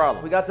 We got some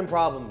problems. We got some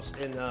problems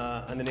in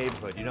the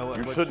neighborhood. You know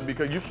what? You shouldn't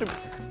because you should.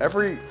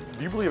 Do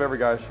you believe every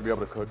guy should be able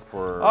to cook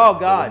for? Oh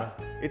God,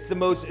 it's the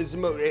most.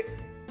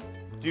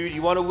 Dude,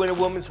 you want to win a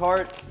woman's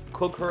heart?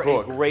 Cook her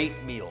a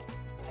great meal.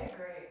 I agree.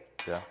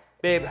 Yeah.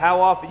 Babe, how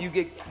often you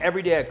get?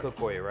 Every day I cook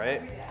for you, right?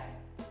 Every day.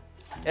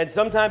 And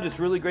sometimes it's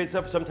really great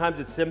stuff.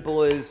 Sometimes it's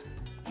simple as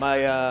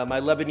my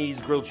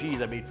Lebanese grilled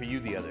cheese I made for you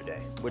the other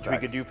day, which we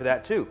could do for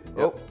that too. Yep.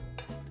 Oh,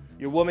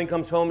 your woman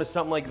comes home with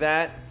something like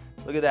that.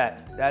 Look at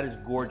that. That is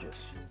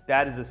gorgeous.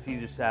 That is a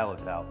Caesar salad,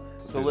 pal.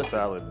 It's a Caesar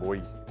salad,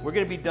 boy. We're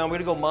gonna be done. We're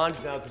gonna go mange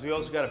now because we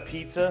also got a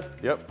pizza.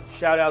 Yep.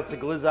 Shout out to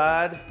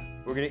Glizad.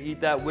 We're gonna eat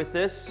that with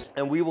this,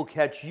 and we will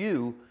catch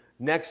you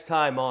next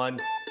time on.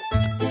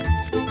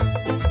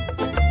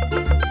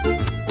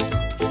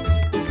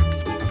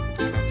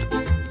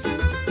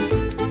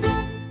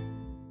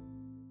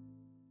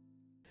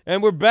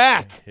 And we're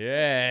back.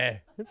 Yeah.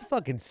 It's a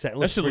fucking set.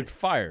 That shit looks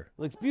fire.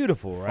 Looks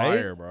beautiful, right?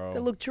 Fire, bro. It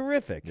looked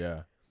terrific.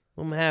 Yeah.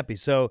 I'm happy.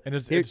 So And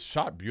it's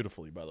shot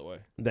beautifully, by the way.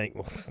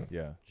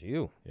 Yeah. It's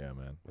you. Yeah,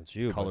 man. It's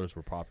you. Colors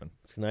were popping.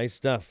 It's nice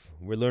stuff.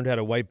 We learned how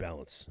to white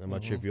balance. I'm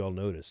not sure if you all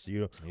noticed.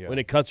 When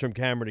it cuts from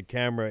camera to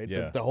camera,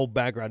 the whole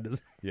background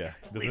is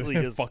Completely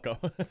just fuck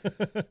up.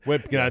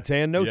 got a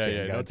tan, no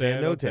tan. Got a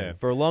tan, no tan.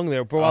 For a while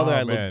there,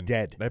 I looked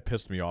dead. That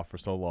pissed me off for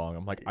so long.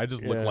 I'm like, I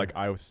just looked like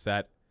I was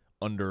sat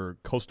under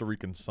Costa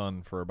Rican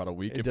sun for about a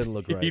week. It didn't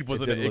look right. He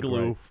was in an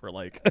igloo for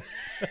like.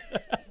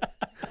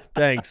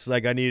 Thanks.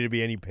 Like I needed to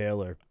be any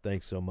paler.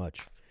 Thanks so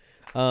much.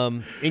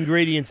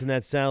 Ingredients in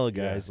that salad,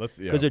 guys.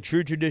 Because a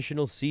true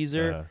traditional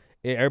Caesar,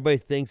 everybody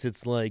thinks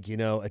it's like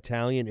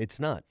Italian. It's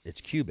not. It's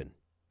Cuban.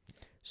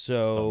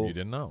 So something you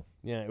didn't know.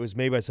 Yeah, it was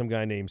made by some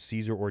guy named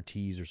Cesar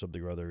Ortiz or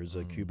something or other. He was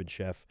a Cuban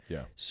chef.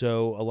 Yeah.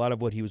 So a lot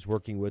of what he was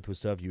working with was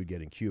stuff you would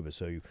get in Cuba.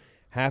 So you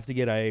have to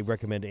get. I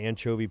recommend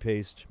anchovy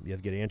paste. You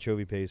have to get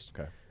anchovy paste.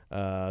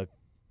 Okay.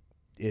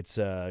 It's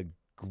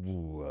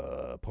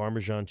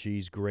Parmesan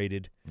cheese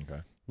grated.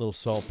 Okay. Little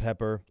salt,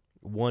 pepper,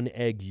 1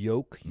 egg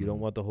yolk. You don't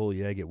want the whole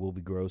egg. It will be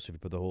gross if you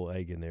put the whole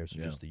egg in there. So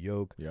just the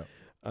yolk. Yeah.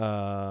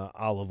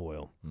 Olive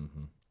oil.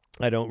 Mm-hmm.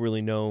 I don't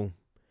really know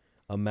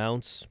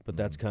amounts, but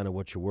that's kind of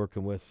what you're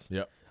working with.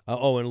 Yep. And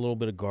a little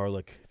bit of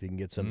garlic. If you can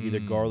get some, either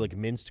garlic,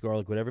 minced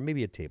garlic, whatever.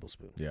 Maybe a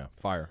tablespoon. Yeah.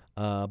 Fire.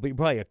 But you're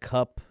probably a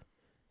cup,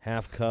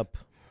 half cup,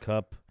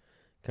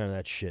 kind of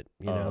that shit.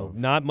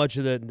 Not much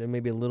of that.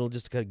 Maybe a little,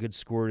 just got a good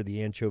squirt of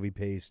the anchovy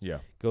paste. Yeah.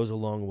 Goes a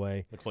long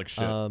way. Looks like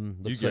shit.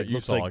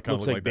 Looks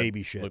like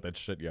baby shit. Look that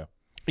shit. Yeah.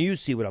 You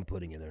see what I'm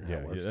putting in there.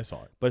 Yeah. I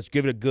saw it. But let's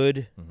give it a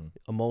good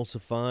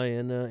emulsify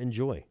and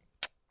enjoy.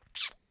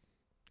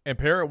 And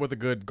pair it with a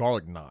good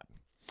garlic knot.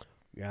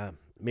 Yeah.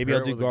 Maybe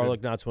I'll do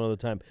garlic knots one other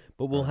time.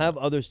 But we'll have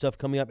other stuff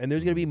coming up. And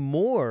there's going to be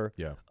more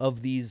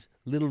of these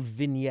little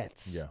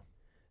vignettes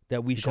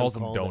that we shall call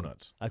them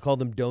donuts. I call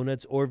them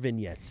donuts or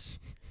vignettes.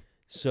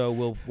 So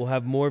we'll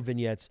have more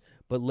vignettes.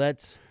 But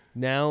let's,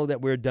 now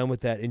that we're done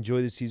with that,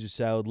 enjoy the Caesar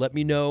salad. Let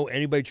me know.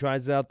 Anybody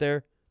tries it out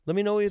there? Let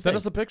me know what you think. Send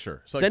us a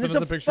picture. Send us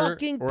a picture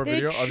fucking or a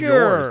video picture. of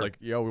yours. Like,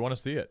 we want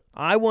to see it.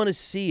 I want to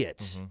see it.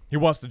 Mm-hmm. He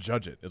wants to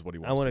judge it, is what he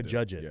wants. I want to to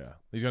judge it. Yeah.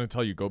 He's going to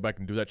tell you, go back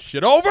and do that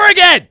shit over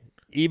again.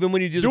 Even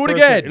when you do it first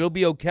again. one, it'll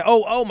be okay.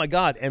 Oh my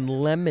God. And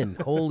lemon.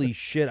 Holy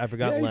shit. I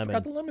forgot lemon. You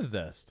forgot the lemon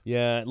zest.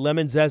 Yeah.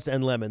 Lemon zest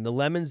and lemon. The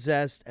lemon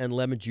zest and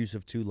lemon juice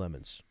of 2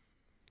 lemons.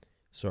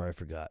 Sorry, I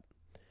forgot.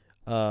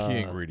 Key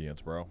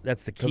ingredients, bro.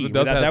 That's the key. It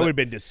does that would have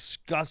been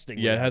disgusting.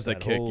 Yeah, it has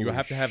that kick. You Holy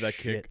have to have that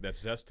shit. kick, that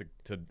zest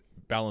to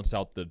balance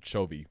out the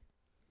chovy.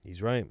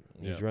 He's right.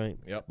 He's right.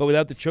 Yep. But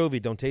without the chovy,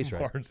 it don't taste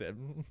right.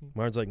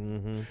 Martin's like,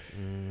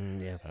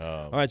 yeah.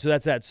 All right, so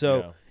that's that.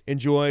 So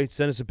enjoy.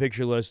 Send us a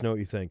picture. Let us know what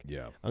you think.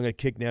 Yeah. I'm going to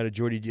kick now to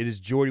Jordy. It is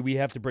Jordy. We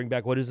have to bring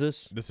back, what is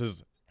this? This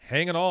is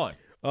Hanging On.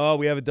 Oh,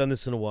 we haven't done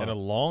this in a while. In a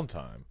long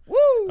time.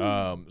 Woo!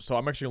 So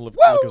I'm actually gonna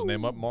look his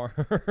name up, Mar.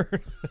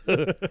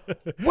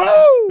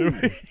 Whoa!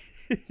 Fucking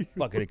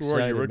Who are you,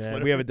 excited, Ric man.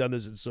 Flair? We haven't done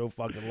this in so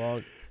fucking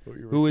long. Who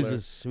Who is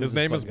this? His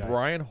name is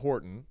Brian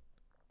Horton.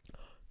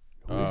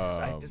 Who is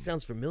this? This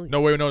sounds familiar.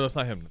 No, wait, no, that's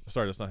not him.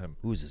 Sorry, that's not him.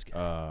 Who's this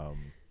guy?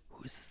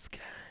 Who is this guy?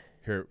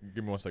 Here,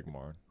 give me 1 second,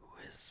 Mar. Who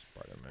is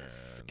Spider-Man.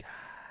 this guy?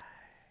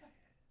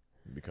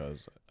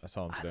 Because I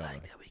saw him today.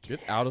 like that we can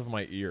Get out of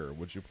my ear,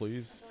 would you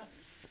please?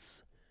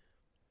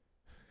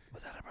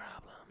 Without a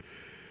problem.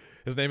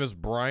 His name is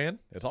Brian.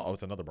 It's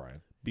another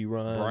Brian.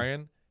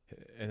 Brian,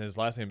 and his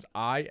last name's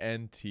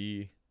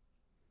Intihar.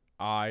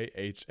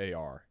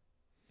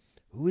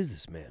 Who is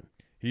this man?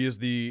 He is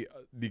the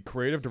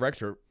creative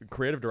director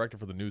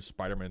for the new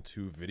Spider-Man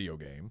 2 video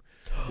game,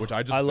 which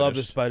I just love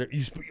the finished. Spider.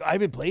 I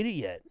haven't played it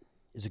yet.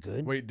 Is it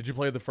good? Wait, did you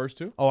play the first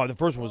two? Oh, the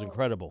first one was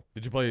incredible.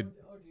 Did you play? Oh dear.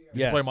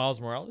 Did you play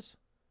Miles Morales?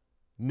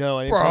 No,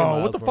 I didn't play Bro,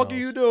 Miles what the fuck are Morales.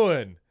 you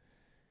doing?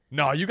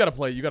 No, you gotta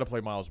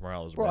play Miles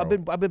Morales, bro.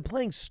 Bro, I've been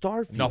playing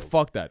Starfield. No,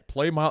 fuck that.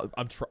 Play Miles.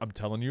 I'm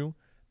telling you,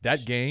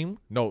 that game.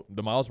 No,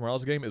 the Miles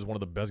Morales game is one of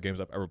the best games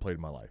I've ever played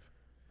in my life.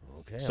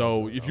 Okay.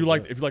 So if you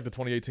like the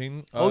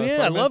 2018, oh yeah, I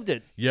Spider-Man, loved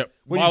it. Yep.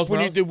 When Miles you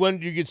Morales, did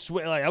when you get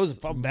sweat, like I was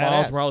fucking badass.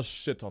 Miles Morales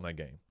shits on that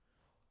game.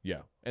 Yeah,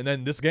 and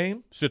then this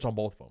game shits on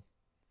both of them.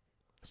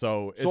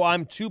 So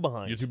I'm 2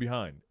 behind. you're 2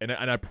 behind, and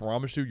I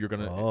promise you, you're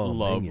gonna Oh,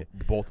 love dang it.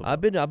 both of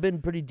them. I've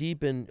been pretty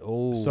deep in.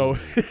 Oh. So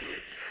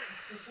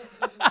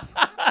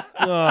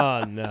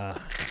Oh nah.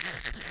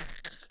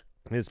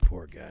 This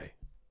poor guy.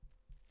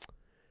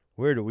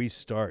 Where do we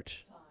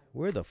start?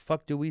 Where the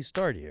fuck do we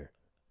start here?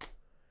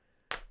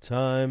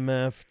 Time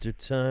after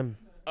time.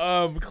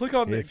 click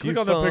on the If you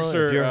the fall,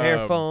 picture. if your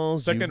hair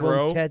falls, second you won't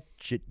row,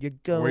 catch it. You're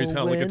going where he's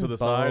kind of looking to the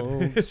side.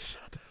 bald.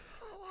 Shut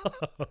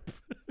up.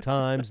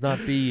 Time's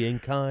not being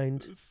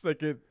kind.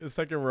 Second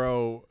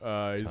row.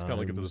 He's kind of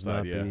looking to the Time's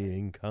side. not Yeah.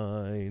 being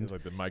kind. He's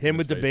like the mic. Him in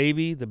with his the face.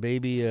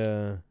 baby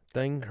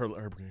thing.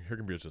 Her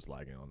computer's just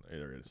lagging on.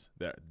 There it is.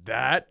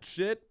 That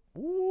shit.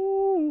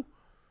 Ooh.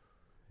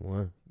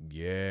 What?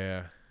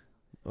 Yeah.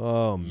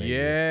 Oh man.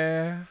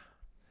 Yeah.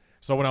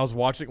 So when I was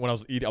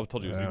eating, I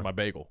told you I was Yeah. eating my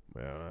bagel,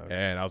 Yeah,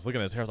 and I was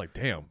looking at his hair. I was like,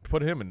 "Damn,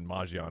 put him in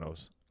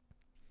Maggiano's,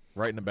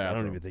 right in the I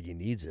bathroom." don't even think he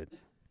needs it.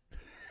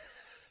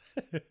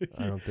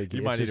 I don't think He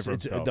it's might need it just- for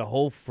it's, himself. the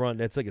whole front.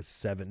 That's like a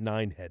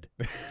 7-9 head,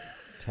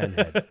 10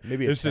 head,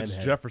 maybe a It's 10 just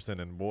head. Jefferson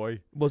and boy.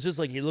 Well, it's just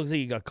like he looks like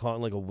he got caught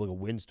in like a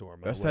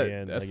windstorm. on That's the way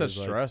that. in. That's Like, that it's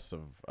like, stress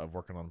of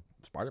working on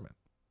Spider-Man.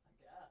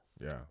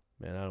 Yeah.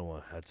 man, I don't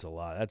want. That's a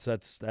lot.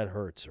 That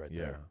hurts right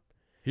Yeah. there.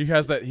 He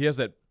has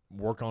that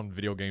work on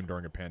video game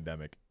during a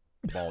pandemic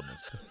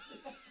baldness.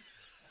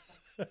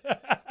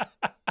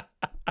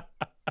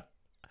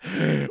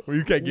 Well,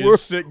 you can't get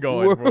shit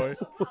going, boy.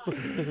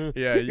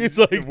 Yeah, He's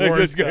like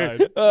Warren's this guy.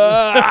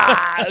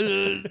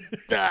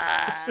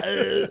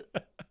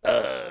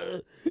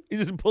 He's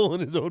just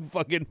pulling his own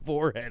fucking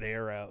forehead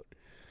hair out.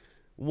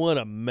 What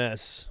a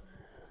mess.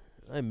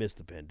 I miss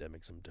the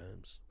pandemic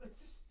sometimes.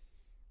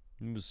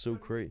 It was so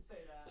crazy.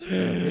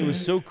 It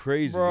was so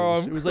crazy.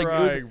 Bro, it was I'm like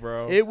crying,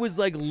 bro. it was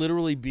like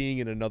literally being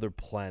in another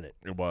planet.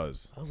 It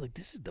was. I was like,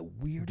 this is the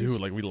weirdest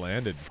Dude, like we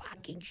landed.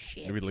 fucking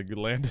shit. We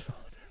landed.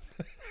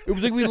 It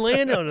was like we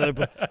landed on another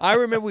planet. I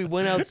remember we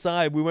went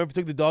outside. We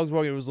took the dogs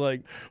walking. It was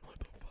like, what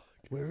the fuck?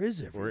 Where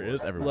is everyone? Where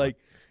is everyone? Like,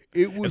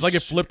 it was It's like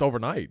it flipped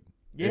overnight.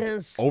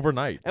 Yes.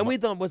 Overnight. And we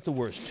thought, what's the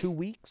worst? 2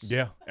 weeks?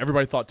 Yeah.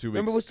 Everybody thought 2 weeks.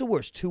 Remember, what's the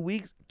worst? 2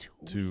 weeks?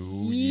 2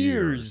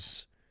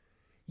 years.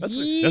 That's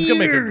gonna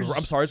make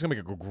I'm sorry, it's gonna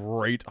make a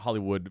great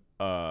Hollywood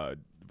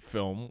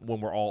film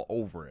when we're all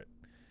over it.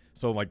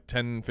 So like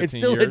 10,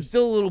 15 years. It's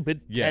still a little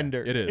bit Yeah,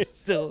 tender. it is. It's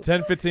still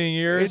 10, 15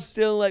 years. It's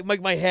still like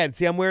my head.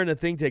 See, I'm wearing a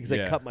thing today because I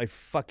Yeah. cut my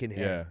fucking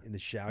head Yeah. in the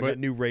shower. I But got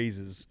new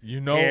razors. you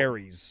know,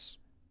 Harry's.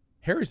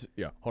 Harry's.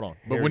 Yeah, hold on.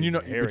 But when you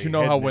know, Harry but you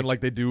know how when Hednick.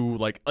 like they do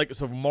like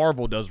so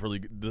Marvel does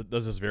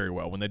this very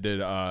well when they did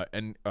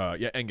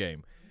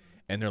Endgame,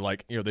 and they're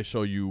like they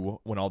show you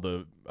when all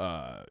the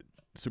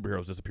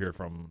superheroes disappeared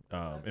from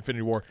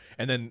Infinity War,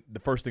 and then the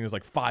first thing is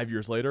like 5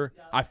 years later.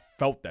 I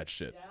felt that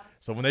shit.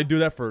 So when they do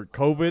that for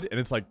COVID and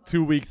it's like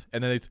 2 weeks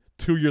and then it's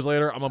 2 years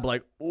later, I'm gonna be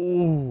like,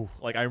 ooh,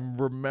 like I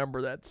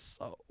remember that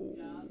so.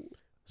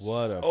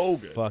 What so a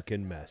good.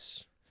 fucking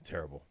mess. It's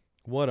terrible.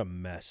 What a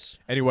mess.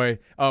 Anyway,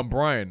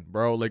 Brian,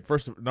 bro, like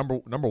first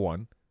number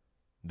one,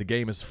 the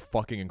game is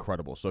fucking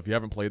incredible. So if you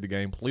haven't played the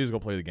game, please go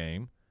play the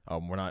game.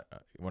 We're not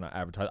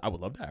advertising. I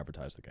would love to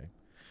advertise the game.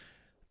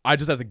 I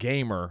just as a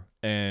gamer,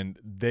 and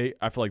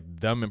I feel like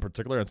them in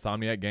particular,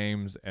 Insomniac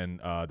Games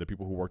and the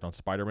people who worked on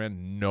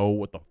Spider-Man know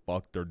what the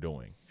fuck they're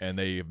doing, and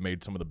they have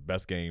made some of the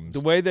best games. The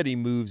way that he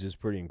moves is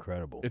pretty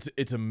incredible.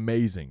 It's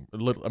amazing. I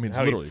mean, it's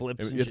How literally he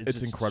flips and it's shit, it's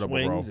just incredible,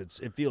 swings.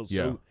 bro. It feels Yeah,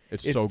 so.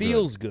 it's it so good.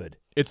 feels good.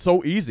 It's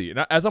so easy.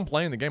 And as I'm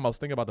playing the game, I was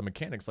thinking about the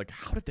mechanics. Like,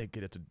 how did they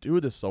get it to do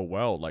this so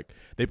well? Like,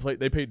 they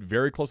paid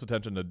very close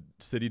attention to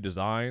city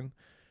design.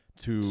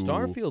 To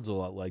Starfield's a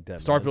lot like that.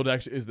 Starfield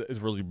actually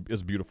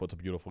is beautiful. It's a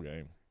beautiful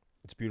game.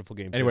 It's a beautiful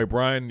game. Anyway, too.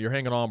 Brian, you're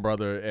hanging on,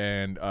 brother,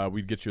 and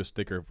we'd get you a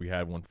sticker if we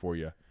had one for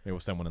you. Maybe we'll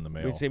send one in the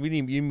mail. We'd say you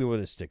need me with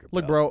a sticker.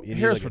 Look, pal. bro, You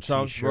need, hair's like, for a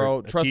chumps, t-shirt, bro.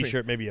 A Trust me.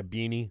 t-shirt, maybe a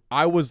beanie.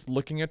 I was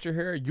looking at your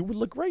hair. You would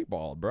look great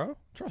bald, bro.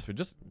 Trust me.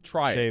 Just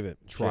try Shave it.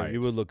 Try Shave it.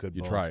 You would look good.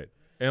 You bald. try it.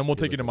 And we'll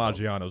take you to look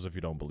good Maggiano's if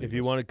you don't believe If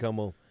you us. want to come,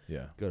 we'll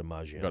Yeah. go to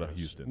Maggiano's. Go to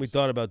Houston's. We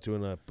thought about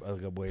doing a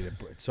way to.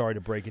 Sorry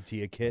to break it to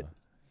you, kit.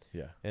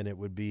 Yeah. And it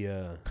would be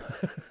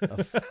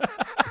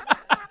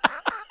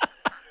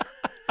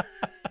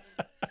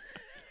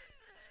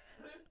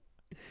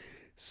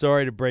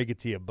sorry to break it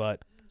to you,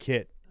 but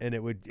kit, and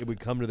it would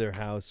come to their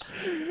house,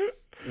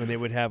 and they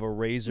would have a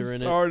razor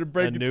in it. Sorry to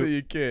break a it new- to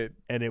you, kid.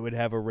 And it would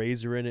have a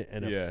razor in it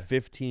and Yeah. a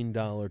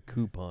 $15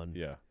 coupon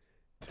Yeah.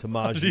 to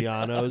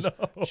Maggiano's,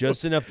 Maggiano's.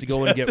 just enough to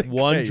go and Just get in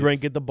one case.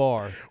 drink at the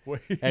bar,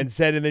 Wait. and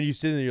then you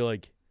sit there, you're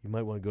like, you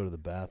might want to go to the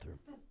bathroom.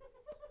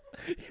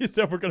 He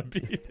said we're gonna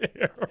be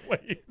there.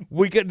 Wait.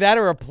 We could that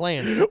or a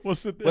plant. We'll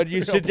sit there. But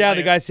you sit down,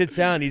 the guy sits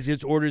down, he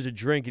just orders a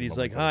drink, and he's Oh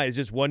my like, God. "Hi, it's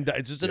just one.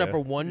 It's just enough for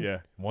one. Yeah.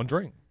 One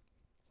drink.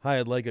 Hi,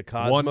 I'd like a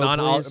Cosmo, One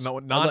please.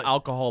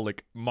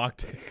 non-alcoholic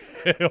mocktail.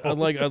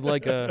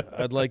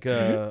 I'd like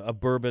a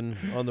bourbon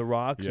on the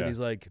rocks." Yeah. And he's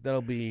like,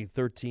 "That'll be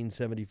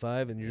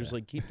 $13.75," and you're just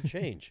like, "Keep the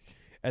change."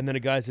 And then a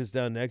guy sits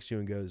down next to you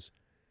and goes,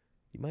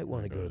 "You might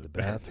want to go to the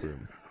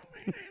bathroom."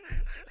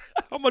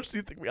 How much do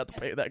you think we have to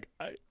pay that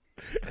guy?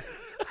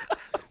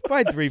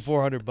 Probably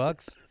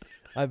 $300-400.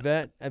 I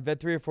bet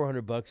 $300 or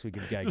 $400 we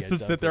could get Just to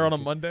sit there on a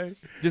Monday?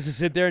 Just to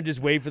sit there and just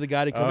wait for the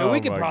guy to come in. Oh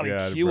We could my probably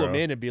God, cue him bro.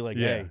 in and be like,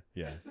 "Hey,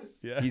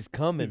 Yeah. he's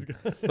coming."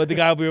 But the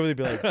guy will be over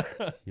there and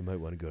be like, "You might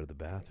want to go to the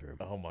bathroom."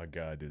 Oh my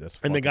God, dude, that's.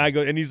 And the fucking- guy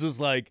goes, and he's just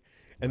like,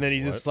 and then he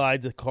What? just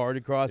slides a card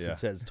across Yeah. and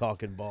says,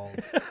 "Talking bald."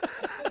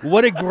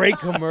 What a great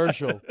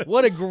commercial.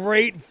 What a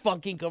great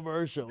fucking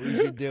commercial. We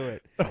should do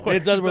it. And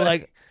it's us, we're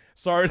like,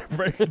 Sorry to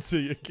break it to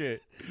you,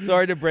 kid.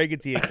 sorry to break it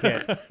to you,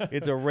 kid.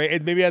 It's a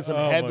it maybe has some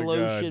Oh head my God,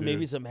 lotion, dude.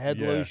 maybe some head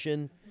Yeah.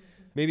 lotion,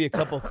 maybe a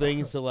couple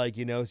things to like,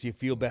 so you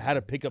feel better. How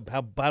to pick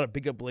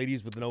up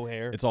ladies with no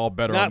hair. It's all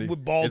better. Not on the,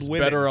 with bald It's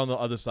women, better on the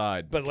other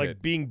side, but like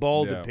kid. being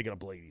bald Yeah. and picking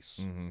up ladies.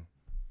 Mm-hmm.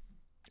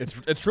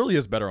 It truly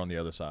is better on the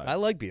other side. I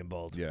like being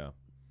bald. Yeah.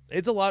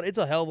 It's a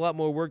hell of a lot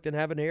more work than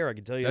having hair. I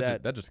can tell you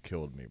that. That just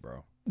killed me,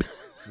 bro.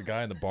 The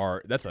guy in the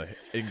bar. That's a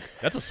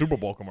Super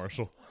Bowl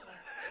commercial.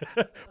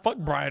 Fuck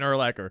Brian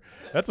Urlacher.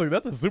 That's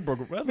a Super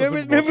Bowl.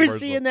 Remember commercial.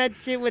 seeing that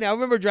shit when I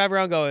remember driving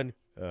around going.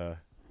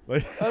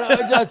 Like,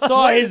 I just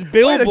saw his wait a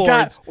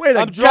billboards. wait a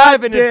I'm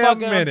driving goddamn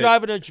minute. I'm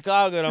driving to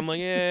Chicago, and I'm like,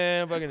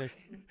 yeah, fucking. wait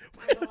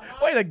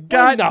a When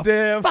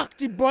goddamn. the fuck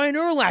did Brian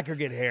Urlacher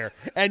get hair?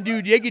 And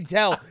dude, you could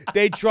tell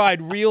they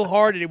tried real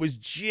hard, and it was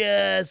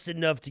just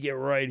enough to get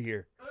right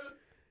here.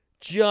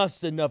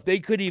 Just enough. They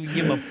couldn't even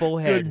give him a full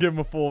Couldn't head. give him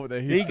a full.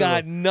 He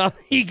got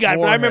nothing. He got.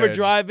 But I remember forehead.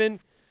 driving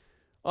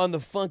on the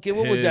fucking.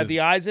 What was that? His- The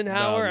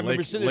Eisenhower. no, I remember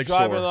Lake- sitting there Lake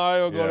driving Shore. on the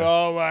highway, going, Yeah.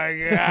 "Oh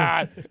my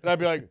god!" And I'd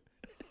be like,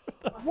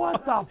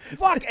 "What the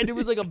fuck?" And it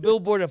was like a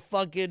billboard of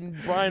fucking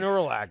Brian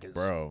Urlacher's.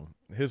 Bro,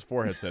 his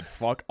forehead said,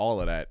 "Fuck all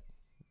of that.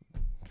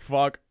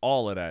 Fuck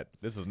all of that.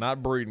 This is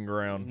not breeding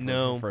ground for,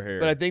 No, for hair."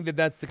 but I think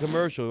that's the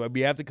commercial. We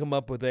have to come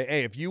up with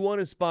hey, if you want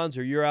to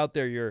sponsor, you're out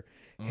there, you're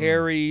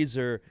Harry's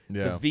or the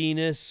Yeah.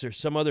 Venus or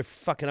some other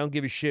fucking, I don't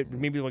give a shit,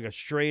 maybe like a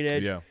straight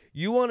edge. Yeah.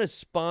 You want to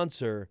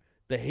sponsor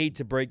the Hate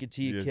to Break It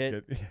to You Yeah,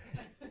 kit kid.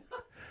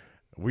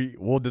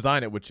 We'll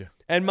design it with you.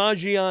 and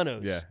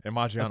Maggiano's. Yeah, and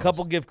Maggiano's. A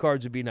couple gift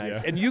cards would be nice.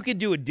 Yeah. And you could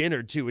do a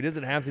dinner too. It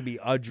doesn't have to be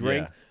a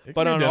drink. Yeah. It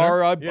But can on be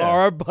dinner. our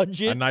Yeah.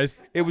 budget, a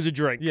nice, it was a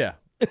drink. yeah,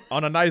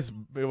 on a nice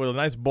with a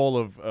nice bowl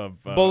of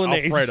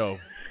Bolognese. Alfredo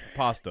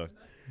pasta.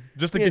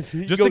 Just to Yes,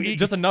 get you go eat-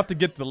 just enough to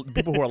get the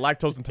people who are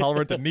lactose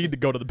intolerant that need to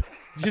go to the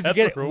Just to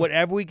get bathroom.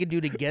 whatever we can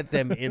do to get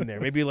them in there.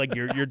 Maybe like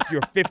your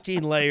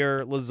 15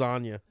 layer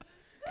lasagna.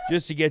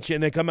 Just to get you,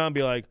 and they come out and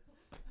be like,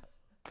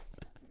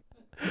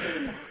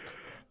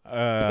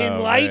 Pin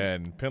light?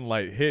 Man. Pin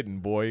light hidden,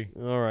 boy.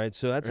 all right,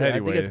 so that's it. I think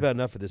Anyway, that's about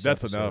enough for this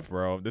That's episode. enough,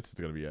 bro. This is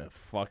gonna be a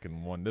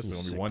fucking one. This is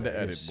gonna be one to You're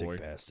a edit, sick boy.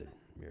 bastard.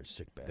 You're a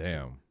sick bastard.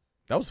 Damn,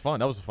 that was fun.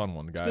 That was a fun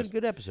one, It's guys.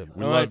 good episode.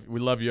 We All love right, we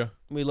love you.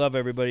 we love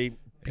everybody.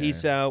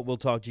 Peace out. We'll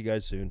talk to you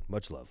guys soon.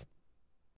 Much love.